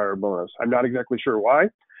market power bonus. I'm not exactly sure why,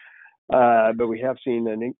 but we have seen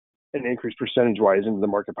an increase percentage-wise into the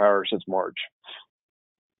market power since March.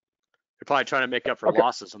 They're probably trying to make up for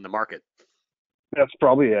losses in the market. That's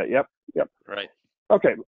probably it. Yep. Right.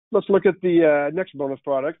 Okay, let's look at the next bonus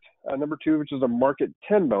product, number 2, which is a Market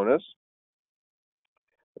 10 bonus.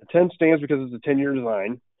 The 10 stands because it's a 10-year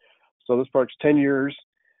design. So this product's 10 years.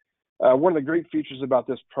 One of the great features about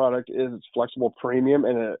this product is its flexible premium,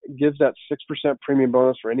 and it gives that 6% premium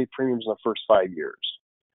bonus for any premiums in the first 5 years.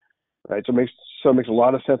 Right, so it makes a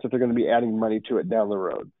lot of sense if they're going to be adding money to it down the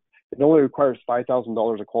road. It only requires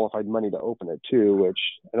 $5,000 of qualified money to open it too, which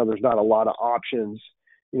I know there's not a lot of options,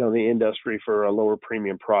 in the industry for a lower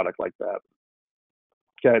premium product like that.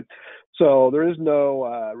 Okay, so there is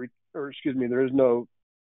no, there is no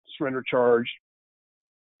surrender charge.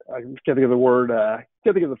 I can't think of the word,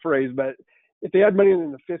 can't think of the phrase, but if they add money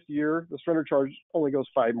in the 5th year, the surrender charge only goes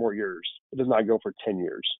 5 more years. It does not go for 10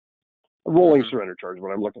 years. A rolling surrender charge is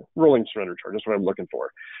what I'm looking for. Rolling surrender charge is what I'm looking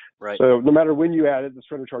for. Right. So no matter when you add it, the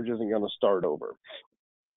surrender charge isn't going to start over.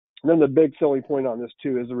 And then the big selling point on this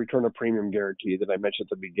too is the return of premium guarantee that I mentioned at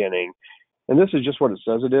the beginning. And this is just what it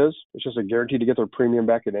says it is. It's just a guarantee to get their premium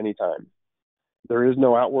back at any time. There is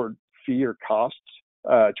no outward fee or costs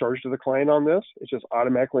charged to the client on this. It's just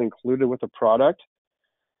automatically included with the product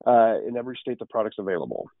in every state the product's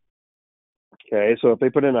available. Okay, so if they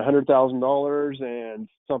put in $100,000 and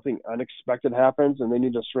something unexpected happens and they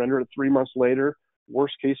need to surrender it 3 months later,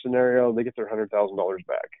 worst case scenario, they get their $100,000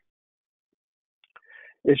 back.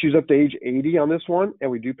 Issues up to age 80 on this one,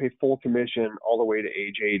 and we do pay full commission all the way to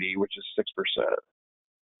age 80, which is 6%.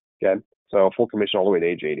 Okay, so full commission all the way to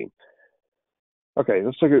age 80. Okay,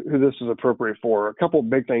 let's look at who this is appropriate for. A couple of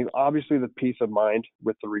big things. Obviously, the peace of mind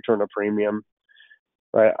with the return of premium.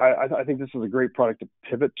 Right, I think this is a great product to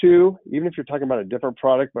pivot to, even if you're talking about a different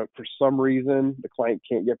product, but for some reason the client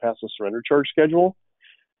can't get past the surrender charge schedule.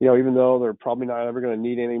 Even though they're probably not ever going to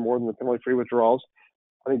need any more than the penalty-free withdrawals,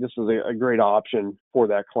 I think this is a great option for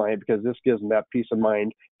that client because this gives them that peace of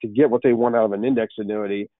mind to get what they want out of an index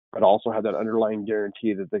annuity, but also have that underlying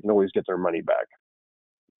guarantee that they can always get their money back.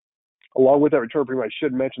 Along with that return premium, I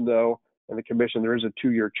should mention though, in the commission, there is a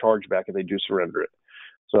 2-year charge back if they do surrender it.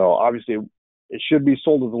 So obviously, it should be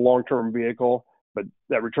sold as a long-term vehicle, but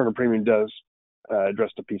that return of premium does address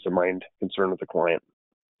the peace of mind concern with the client.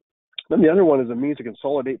 Then the other one is a means to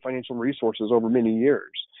consolidate financial resources over many years.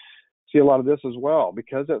 See a lot of this as well.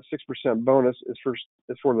 Because that 6% bonus is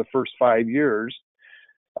for the first 5 years,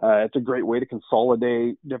 It's a great way to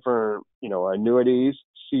consolidate different, annuities,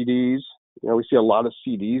 CDs. We see a lot of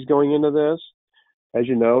CDs going into this. As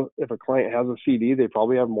you know, if a client has a CD, they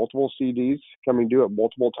probably have multiple CDs coming due at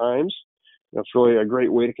multiple times. That's really a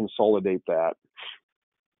great way to consolidate that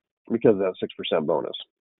because of that 6% bonus.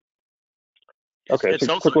 Okay, It's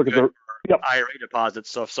so also quick look at good the, for yep, IRA deposits.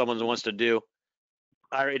 So if someone wants to do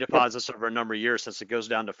IRA yep, deposits over a number of years, since it goes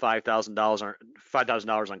down to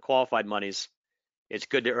 $5,000 on qualified monies, it's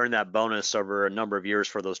good to earn that bonus over a number of years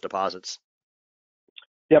for those deposits.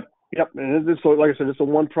 yep, yep. And this, so like I said, it's the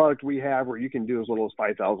one product we have where you can do as little as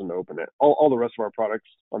 5,000 to open it. All the rest of our products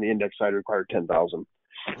on the index side require 10,000.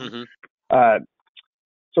 Mm-hmm.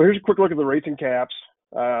 So here's a quick look at the rates and caps.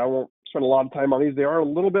 I won't spend a lot of time on these. They are a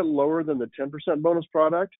little bit lower than the 10% bonus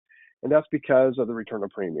product, and that's because of the return of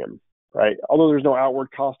premium, right? Although there's no outward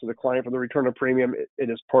cost to the client for the return of premium, it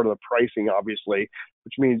is part of the pricing, obviously,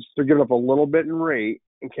 which means they're giving up a little bit in rate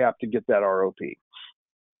and cap to get that ROP.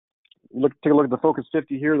 Take a look at the Focus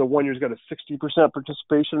 50 here. The 1 year's got a 60%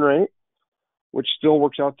 participation rate, which still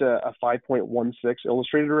works out to a 5.16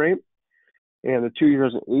 illustrated rate. And the 2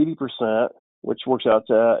 years an 80%, which works out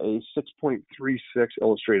to a 6.36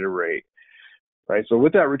 illustrated rate, right? So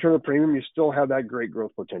with that return of premium, you still have that great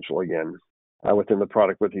growth potential again within the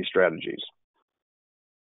product with these strategies.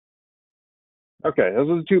 Okay, those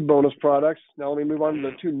are the two bonus products. Now let me move on to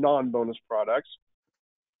the two non-bonus products,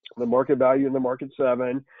 the market value and the market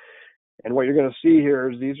 7. And what you're going to see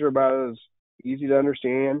here is these are about as easy to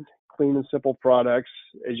understand, clean and simple products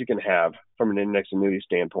as you can have from an index annuity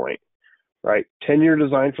standpoint, right? 10-year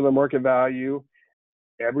design for the market value.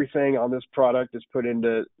 Everything on this product is put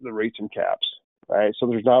into the rates and caps, right? So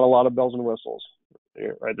there's not a lot of bells and whistles,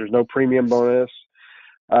 right? There's no premium bonus,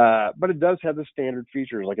 but it does have the standard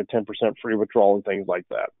features like a 10% free withdrawal and things like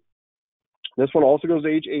that. This one also goes to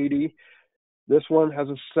age 80. This one has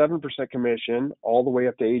a 7% commission all the way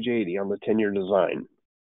up to age 80 on the 10-year design.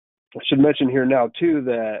 I should mention here now, too,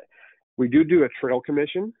 that we do a trail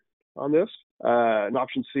commission on this, an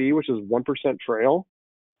option C, which is 1% trail,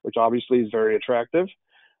 which obviously is very attractive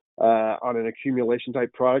on an accumulation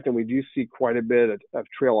type product. And we do see quite a bit of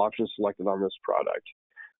trail options selected on this product.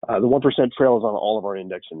 The 1% trail is on all of our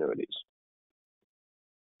index annuities.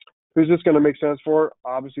 Who's this going to make sense for?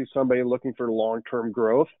 Obviously, somebody looking for long-term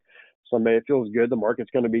growth. Somebody that feels good the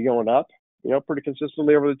market's going to be going up, pretty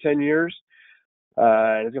consistently over the 10 years,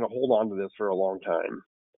 and is going to hold on to this for a long time.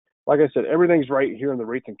 Like I said, everything's right here in the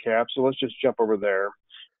rates and caps, so let's just jump over there.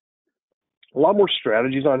 A lot more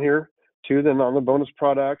strategies on here, too, than on the bonus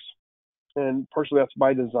products, and partially that's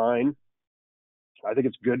by design. I think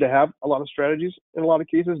it's good to have a lot of strategies in a lot of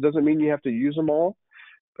cases. Doesn't mean you have to use them all,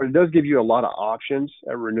 but it does give you a lot of options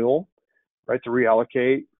at renewal, right, to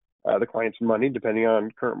reallocate the client's money depending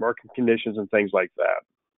on current market conditions and things like that.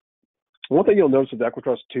 One thing you'll notice with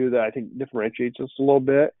EquiTrust too that I think differentiates us a little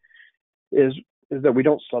bit is that we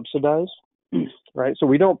don't subsidize, right? So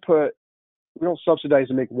we don't subsidize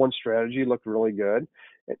to make one strategy look really good.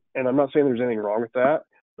 And I'm not saying there's anything wrong with that,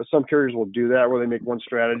 but some carriers will do that where they make one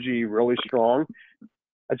strategy really strong.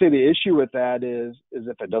 I'd say the issue with that is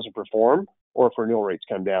if it doesn't perform or if renewal rates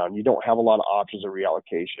come down, you don't have a lot of options of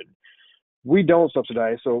reallocation. We don't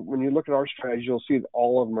subsidize, so when you look at our strategy, you'll see that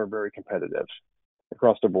all of them are very competitive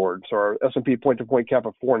across the board. So our S&P point-to-point cap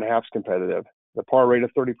of 4.5 is competitive. The par rate of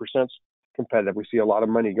 30% is competitive. We see a lot of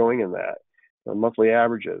money going in that, monthly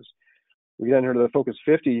averages. We get into the Focus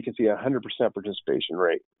 50, you can see a 100% participation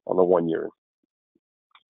rate on the 1 year.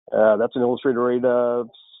 That's an illustrated rate of,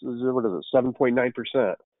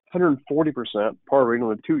 7.9%, 140% par rate on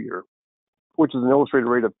the 2 year, which is an illustrated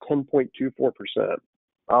rate of 10.24%.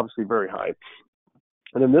 Obviously very high.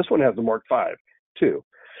 And then this one has the Mark 5 too.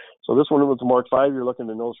 So this one with the Mark 5, you're looking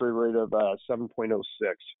at an illustrated rate of 7.06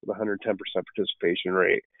 with 110% participation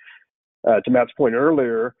rate. To Matt's point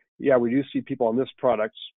earlier, yeah, we do see people on this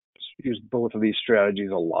product use both of these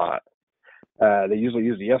strategies a lot. They usually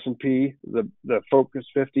use the S&P, the Focus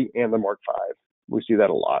 50, and the Mark 5. We see that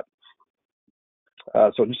a lot.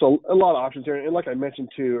 So just a lot of options here. And like I mentioned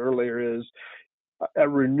too earlier is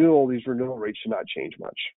at renewal, these renewal rates should not change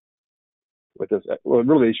much with this. Well,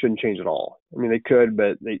 really, they shouldn't change at all. I mean, they could,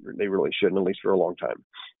 but they really shouldn't, at least for a long time.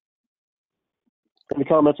 Any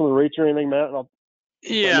comments on the rates or anything, Matt?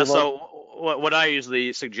 Yeah, so what I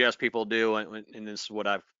usually suggest people do, and this is what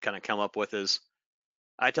I've kind of come up with, is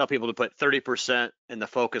I tell people to put 30% in the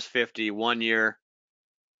Focus 50 1 year,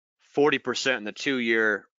 40% in the 2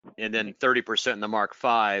 year, and then 30% in the Mark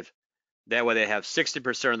 5. That way they have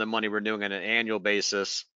 60% of the money renewing on an annual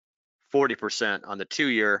basis, 40% on the 2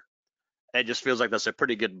 year. It just feels like that's a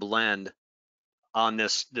pretty good blend on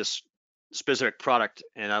this specific product,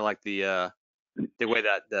 and I like the way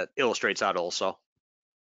that illustrates out also.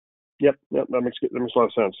 Yep, that makes a lot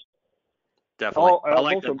of sense. Definitely. But I I've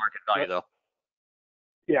like that also, market value though.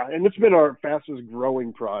 yeah, and it's been our fastest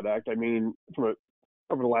growing product. I mean, over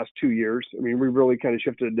the last 2 years, I mean, we really kind of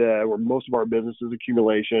shifted where most of our business is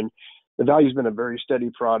accumulation. The value's been a very steady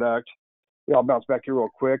product. I'll bounce back here real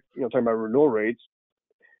quick. Talking about renewal rates.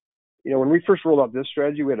 When we first rolled out this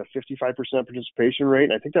strategy, we had a 55% participation rate.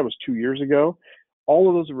 And I think that was 2 years ago. All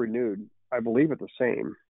of those are renewed, I believe, at the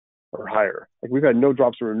same or higher. Like we've had no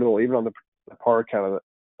drops in renewal, even on the par account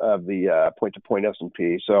of the point-to-point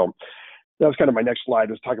S&P. So that was kind of my next slide,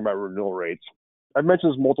 was talking about renewal rates. I've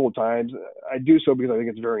mentioned this multiple times. I do so because I think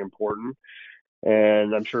it's very important.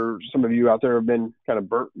 And I'm sure some of you out there have been kind of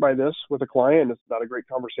burnt by this with a client. It's not a great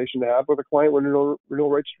conversation to have with a client when renewal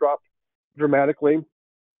rates drop dramatically.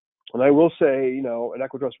 And I will say, at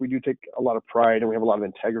EquiTrust, we do take a lot of pride and we have a lot of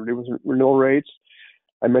integrity with renewal rates.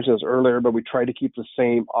 I mentioned this earlier, but we try to keep the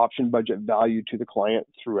same option budget value to the client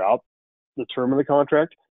throughout the term of the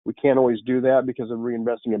contract. We can't always do that because of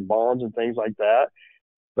reinvesting in bonds and things like that,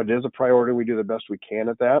 but it is a priority. We do the best we can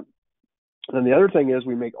at that. And then the other thing is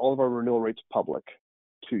we make all of our renewal rates public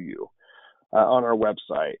to you on our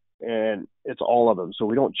website, and it's all of them. So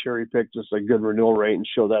we don't cherry pick just a good renewal rate and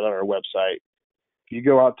show that on our website. If you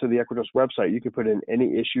go out to the EquiTrust website, you can put in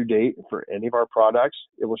any issue date for any of our products.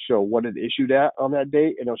 It will show what it issued at on that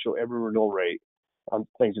date, and it'll show every renewal rate on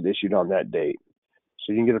things that issued on that date.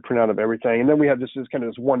 So you can get a printout of everything. And then we have this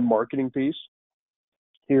one marketing piece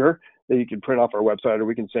here that you can print off our website, or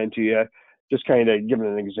we can send to you, just kind of giving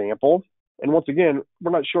an example. And once again,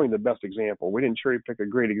 we're not showing the best example. We didn't cherry pick a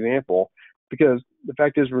great example because the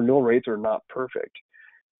fact is renewal rates are not perfect.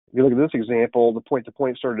 If you look at this example, the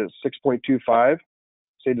point-to-point started at 6.25.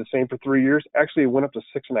 Stayed the same for 3 years. Actually, it went up to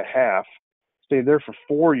 6.5. Stayed there for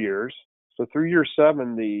 4 years. So through year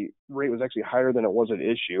 7, the rate was actually higher than it was at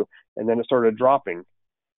issue, and then it started dropping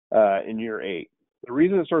in year 8. The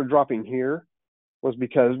reason it started dropping here was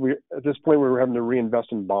because at this point we were having to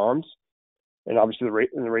reinvest in bonds, and obviously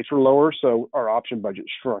the rates were lower, so our option budget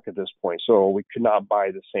shrunk at this point. So we could not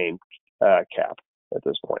buy the same cap at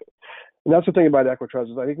this point. And that's the thing about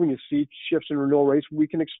EquiTrust is I think when you see shifts in renewal rates, we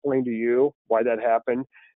can explain to you why that happened,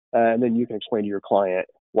 and then you can explain to your client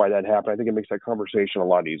why that happened. I think it makes that conversation a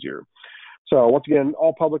lot easier. So once again,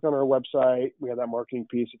 all public on our website. We have that marketing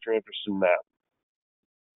piece if you're interested in that.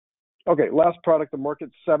 Okay, last product, the Market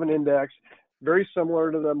 7 Index. Very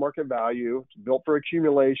similar to the market value. It's built for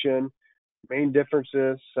accumulation. Main difference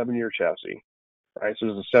is 7-year chassis. Right, so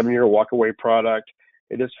it's a 7-year walk-away product.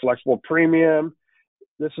 It is flexible premium.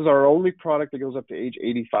 This is our only product that goes up to age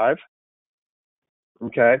 85.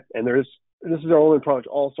 Okay, and this is our only product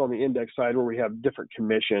also on the index side where we have different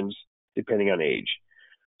commissions depending on age.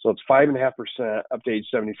 So it's 5.5% up to age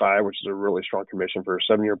 75, which is a really strong commission for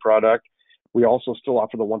a 7-year product. We also still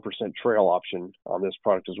offer the 1% trail option on this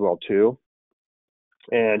product as well too.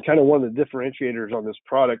 And kind of one of the differentiators on this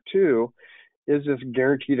product too is this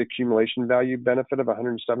guaranteed accumulation value benefit of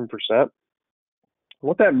 107%.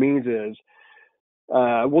 What that means is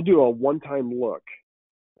we'll do a one-time look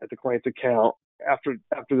at the client's account after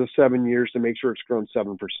the 7 years to make sure it's grown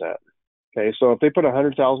 7%. Okay, so if they put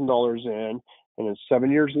 $100,000 in, and then 7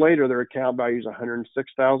 years later their account value is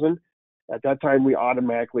 $106,000, at that time we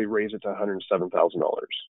automatically raise it to $107,000.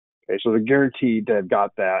 Okay, so they're guaranteed to have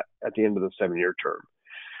got that at the end of the 7-year term.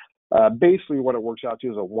 Basically, what it works out to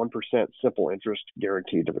is a 1% simple interest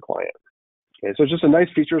guaranteed to the client. Okay, so it's just a nice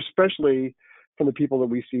feature, especially from the people that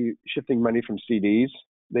we see shifting money from CDs.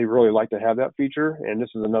 They really like to have that feature, and this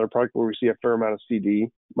is another product where we see a fair amount of CD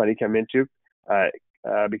money come into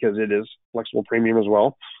because it is flexible premium as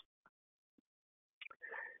well.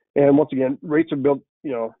 And once again, rates are built,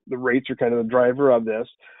 the rates are kind of the driver of this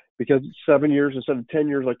because 7 years instead of 10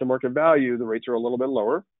 years like the market value, the rates are a little bit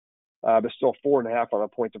lower, but still 4.5 on a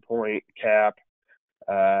point-to-point cap.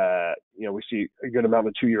 We see a good amount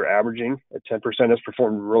of 2-year averaging at 10% has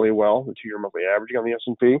performed really well, the 2-year monthly averaging on the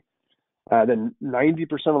S&P. Then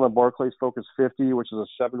 90% on the Barclays Focus 50, which is a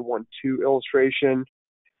 712 illustration.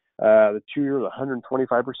 The 2-year with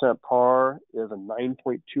 125% par is a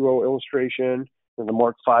 9.20 illustration. And the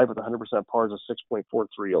Mark 5 with 100% par is a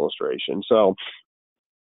 6.43 illustration. So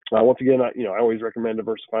once again, I always recommend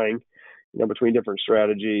diversifying, between different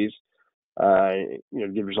strategies.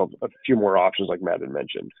 Give yourself a few more options like Matt had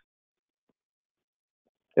mentioned.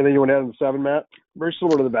 And then you want to add in the 7, Matt? Very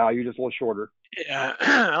similar to the value, just a little shorter. Yeah,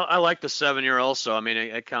 I like the 7-year also. I mean,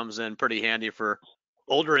 it comes in pretty handy for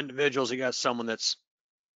older individuals. You got someone that's,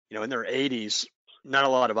 in their 80s, not a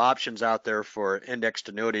lot of options out there for indexed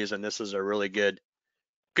annuities, and this is a really good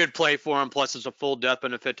good play for them. Plus, it's a full death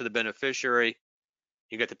benefit to the beneficiary.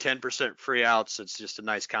 You get the 10% free outs. It's just a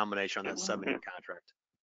nice combination on that 7-year contract.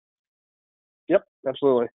 Yep,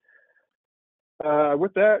 absolutely.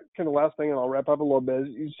 With that, kind of last thing, and I'll wrap up a little bit.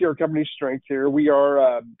 You see our company's strength here. We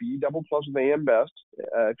are B double plus with AM Best.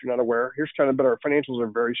 If you're not aware, here's kind of, but our financials are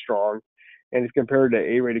very strong. And if compared to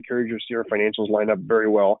A-rated carriers, you see our financials line up very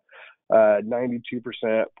well. 92%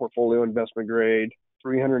 portfolio investment grade,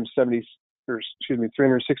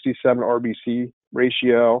 367 RBC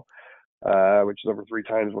ratio, which is over 3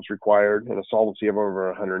 times what's required, and a solvency of over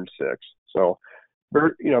 106. So,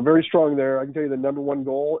 very strong there. I can tell you the number one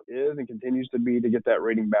goal is and continues to be to get that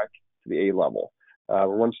rating back to the A level. We're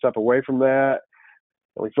one step away from that,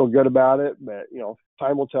 and we feel good about it. But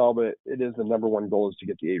time will tell. But it is the number one goal is to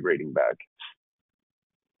get the A rating back.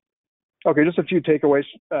 Okay, just a few takeaways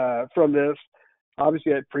from this.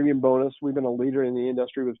 Obviously, at premium bonus, we've been a leader in the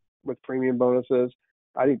industry with premium bonuses.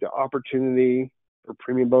 I think the opportunity for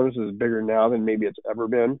premium bonuses is bigger now than maybe it's ever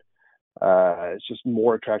been. It's just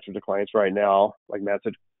more attractive to clients right now. Like Matt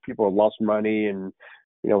said, people have lost money, and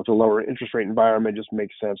with a lower interest rate environment, it just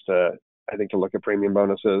makes sense to look at premium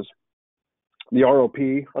bonuses. The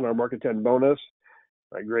ROP on our Market 10 bonus,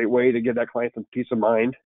 a great way to give that client some peace of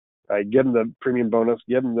mind. Give them the premium bonus,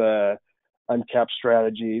 give them the uncapped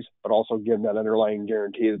strategies, but also give them that underlying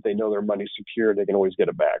guarantee that they know their money's secure and they can always get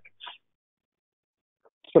it back.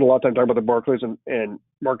 Spent a lot of time talking about the Barclays and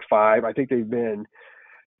Mark 5. I think they've been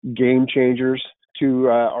game changers to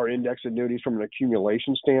our index annuities from an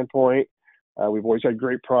accumulation standpoint. We've always had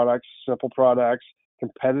great products, simple products,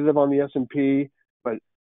 competitive on the S&P, but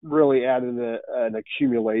really added an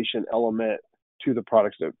accumulation element to the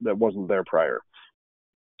products that wasn't there prior.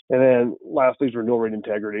 And then lastly is renewal rate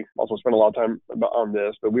integrity. Also spent a lot of time on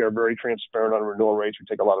this, but we are very transparent on renewal rates. We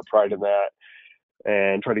take a lot of pride in that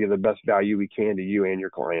and try to give the best value we can to you and your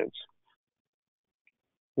clients.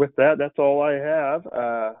 With that, that's all I have.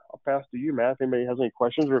 I'll pass to you, Matt, if anybody has any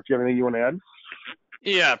questions or if you have anything you want to add.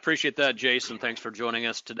 Yeah, appreciate that, Jason. Thanks for joining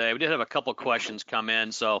us today. We did have a couple questions come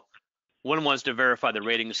in. So one was to verify the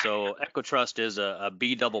rating. So EquiTrust is a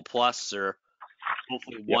B double plus, or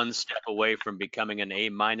hopefully one step away from becoming an A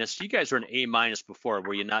minus. You guys were an A minus before,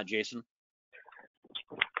 were you not, Jason?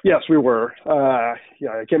 Yes, we were. I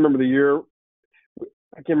can't remember the year.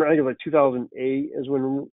 I think it was like 2008 is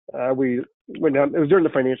when we went down. It was during the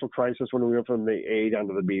financial crisis when we went from the A down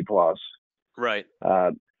to the B plus. Right.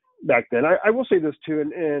 Back then, I will say this too,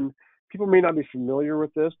 and people may not be familiar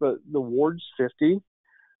with this, but the Wards 50,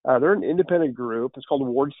 they're an independent group. It's called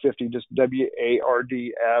Wards 50, just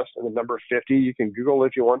WARDS and the number 50. You can Google it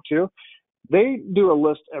if you want to. They do a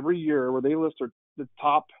list every year where they list the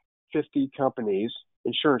top 50 companies,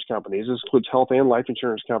 insurance companies. This includes health and life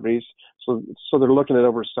insurance companies. So they're looking at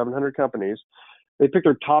over 700 companies. They pick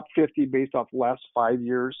their top 50 based off last 5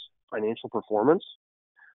 years financial performance.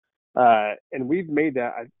 And we've made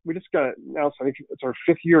that. We just got it now. So I think it's our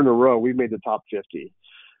 5th year in a row we've made the top 50.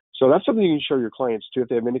 So that's something you can show your clients too if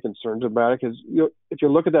they have any concerns about it. Because if you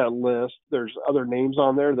look at that list, there's other names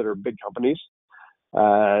on there that are big companies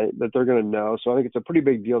that they're going to know. So I think it's a pretty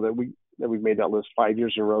big deal that we've made that list 5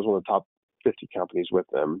 years in a row as one of the top 50 companies with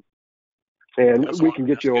them. And we can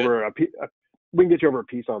get you over a piece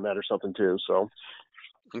on that or something too. So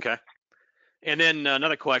okay. And then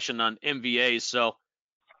another question on MVAs. So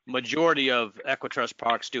majority of EquiTrust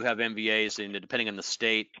products do have MVAs, and depending on the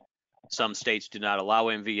state, some states do not allow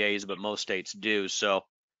MVAs, but most states do. So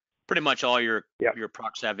pretty much all your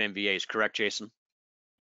products have MVAs, correct, Jason?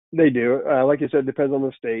 They do. Like you said, it depends on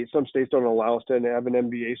the state. Some states don't allow us to have an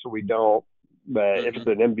MVA, so we don't. But if it's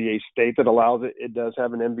an MVA state that allows it, it does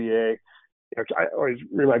have an MVA. I always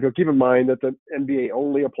remind people, keep in mind that the MVA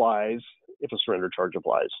only applies if a surrender charge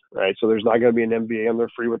applies, right? So there's not going to be an MVA on their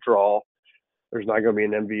free withdrawal. There's not going to be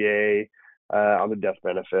an MVA on the death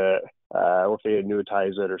benefit, or if they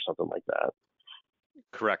annuitize it or something like that.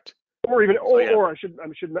 Correct. Or I should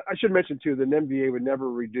mention too that an MVA would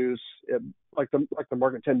never reduce it, like the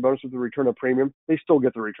Market 10 bonus with the return of premium. They still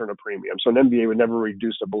get the return of premium, so an MVA would never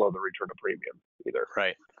reduce it below the return of premium either.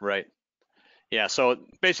 Right. Yeah. So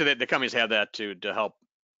basically, the companies have that to help,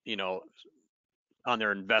 on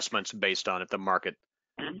their investments based on if the market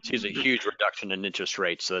sees a huge reduction in interest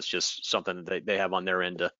rates. So that's just something that they have on their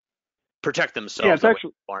end to protect themselves. Yeah, it's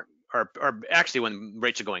actually, or actually when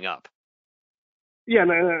rates are going up. Yeah,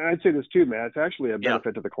 and I'd say this too, Matt. It's actually a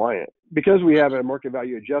benefit to the client because we have a market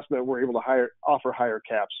value adjustment. We're able to offer higher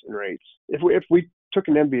caps and rates. If we took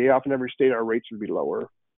an MBA off in every state, our rates would be lower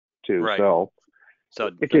too. Right. So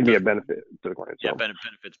it can be a benefit to the client. Yeah,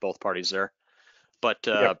 benefits both parties there. But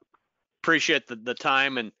appreciate the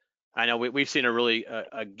time, and I know we've seen a really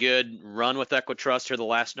a good run with EquiTrust here the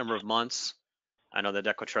last number of months. I know that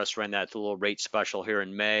EquiTrust ran that little rate special here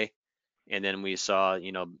in May, and then we saw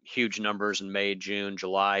huge numbers in May, June,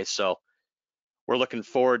 July. So we're looking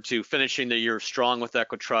forward to finishing the year strong with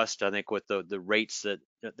EquiTrust. I think with the rates that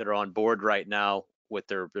are on board right now with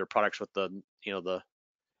their products with the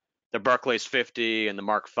Barclays 50 and the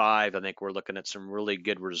Mark 5, I think we're looking at some really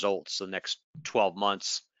good results the next 12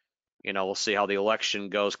 months. We'll see how the election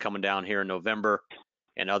goes coming down here in November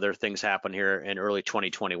and other things happen here in early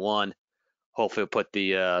 2021. Hopefully we'll put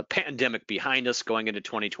the pandemic behind us going into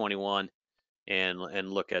 2021 and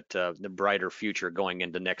look at the brighter future going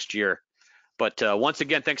into next year. But once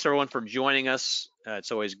again, thanks everyone for joining us.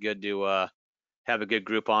 It's always good to have a good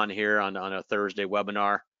group on here on a Thursday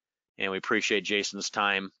webinar, and we appreciate Jason's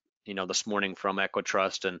time, this morning from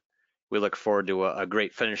EquiTrust, and we look forward to a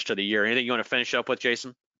great finish to the year. Anything you want to finish up with,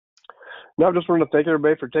 Jason? No, I just wanted to thank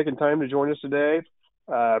everybody for taking time to join us today.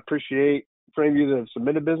 Appreciate for any of you that have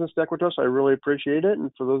submitted business to EquiTrust. I really appreciate it.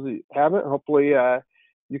 And for those that haven't, hopefully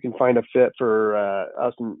you can find a fit for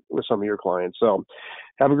us and with some of your clients. So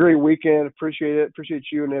have a great weekend. Appreciate it. Appreciate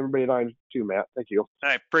you and everybody at Line too, Matt. Thank you.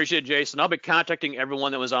 I appreciate it, Jason. I'll be contacting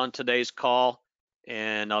everyone that was on today's call,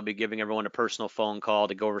 and I'll be giving everyone a personal phone call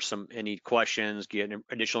to go over any questions, get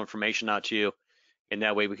additional information out to you, and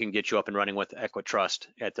that way we can get you up and running with EquiTrust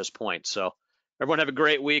at this point. So everyone have a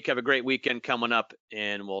great week. Have a great weekend coming up,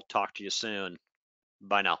 and we'll talk to you soon.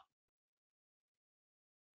 Bye now.